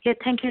 Yeah,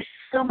 thank you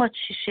so much,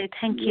 Shishay.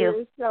 Thank you.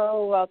 You're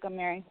so welcome,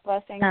 Mary.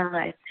 Blessings. All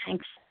right.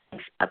 Thanks.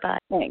 Bye-bye.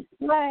 Thanks.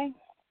 Bye.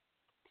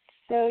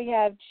 So you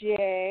have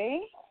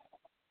Jay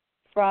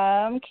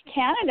from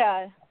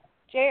Canada.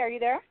 Jay, are you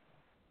there?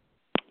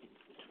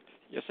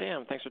 Yes, I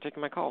am. Thanks for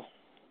taking my call.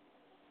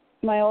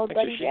 My old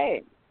buddy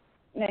Jay.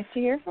 Nice to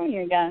hear from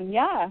you again.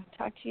 Yeah,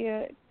 talked to you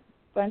a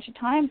bunch of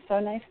times. So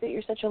nice that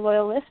you're such a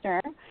loyal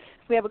listener.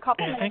 We have a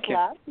couple minutes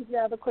left. Did you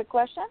have a quick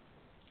question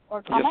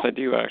or comment? Yes, I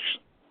do,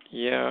 actually.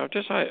 Yeah,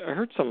 I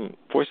heard some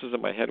voices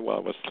in my head while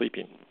I was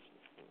sleeping.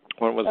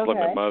 One was when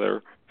my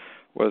mother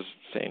was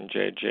saying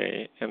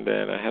JJ, and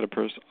then I had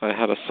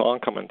a song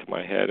come into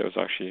my head. It was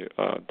actually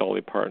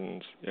Dolly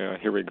Parton's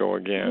 "Here We Go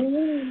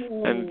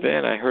Again," and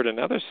then I heard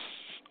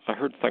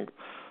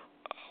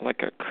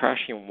like a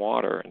crashing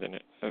water, and then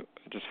it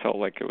just felt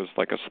like it was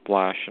like a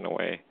splash in a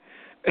way.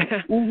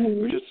 It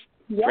was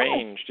just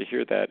strange to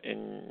hear that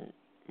in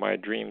my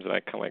dreams, and I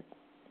kind of like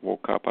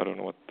woke up. I don't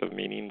know what the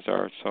meanings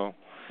are, so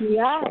just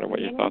wonder what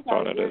your thoughts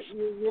on it is.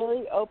 You're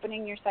really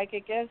opening your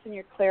psychic gifts and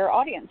your clear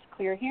audience,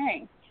 clear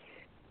hearing.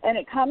 And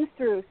it comes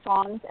through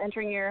songs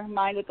entering your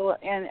mind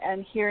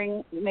and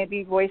hearing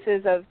maybe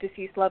voices of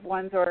deceased loved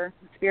ones or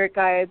spirit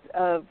guides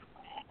of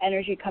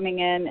energy coming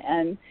in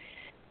and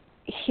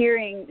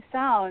hearing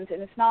sounds.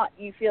 And it's not,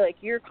 you feel like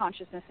your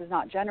consciousness is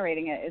not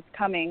generating it. It's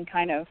coming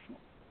kind of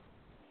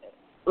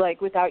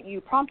like without you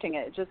prompting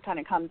it. It just kind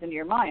of comes into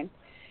your mind.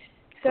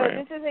 So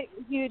This is a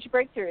huge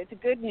breakthrough. It's a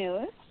good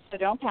news, so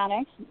don't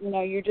panic.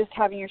 You're just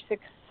having your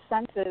sixth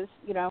senses,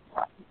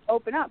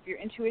 open up. Your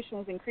intuition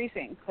is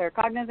increasing.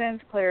 Claircognizance,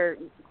 clear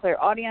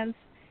audience.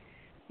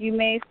 You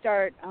may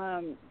start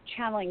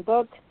channeling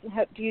books.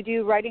 Do you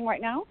do writing right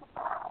now?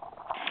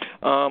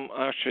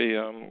 Actually,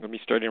 I'm going to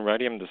be starting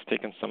writing. I'm just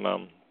taking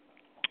some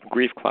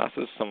grief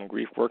classes, some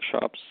grief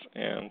workshops,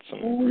 and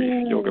some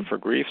grief yoga for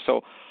grief.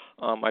 So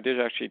I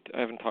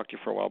haven't talked to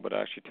you for a while, but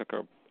I actually took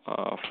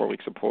 4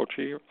 weeks of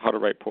poetry, how to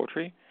write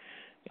poetry.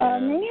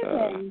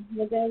 Amazing.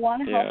 Well, they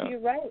want to help you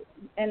write.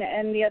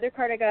 And the other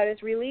card I got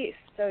is release.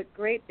 So it's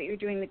great that you're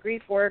doing the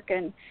grief work,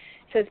 and it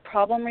says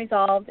problem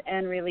resolved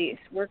and release.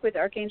 Work with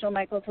Archangel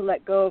Michael to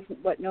let go of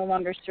what no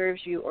longer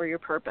serves you or your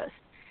purpose.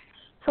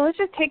 So let's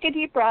just take a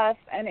deep breath,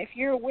 and if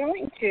you're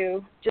willing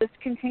to, just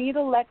continue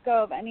to let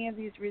go of any of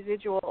these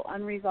residual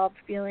unresolved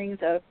feelings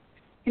of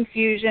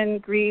confusion,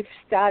 grief,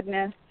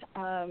 sadness,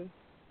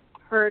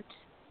 hurt,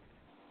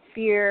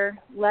 fear.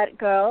 Let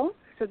go.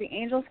 So the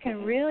angels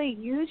can really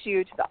use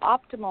you to the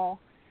optimal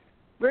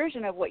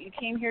version of what you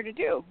came here to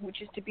do,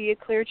 which is to be a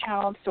clear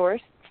channeled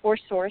source for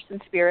source and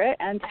spirit,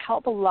 and to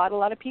help a lot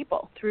of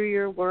people through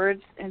your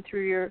words and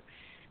through your,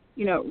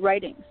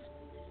 writings.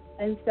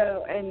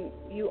 And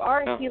you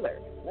are a healer.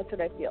 That's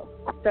what I feel.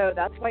 So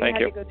that's why you had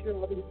to go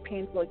through all these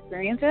painful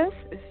experiences,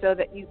 so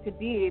that you could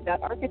be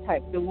that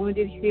archetype, the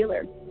wounded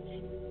healer.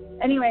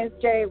 Anyways,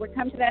 Jay, we're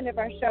coming to the end of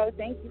our show.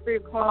 Thank you for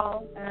your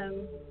call.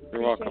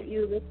 You're welcome. Appreciate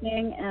you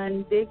listening,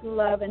 and big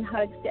love and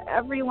hugs to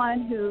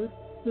everyone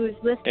who's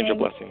listening. Angel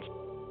blessings.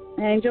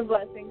 Angel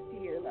blessings to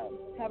you, love.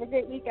 Have a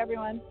great week,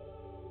 everyone.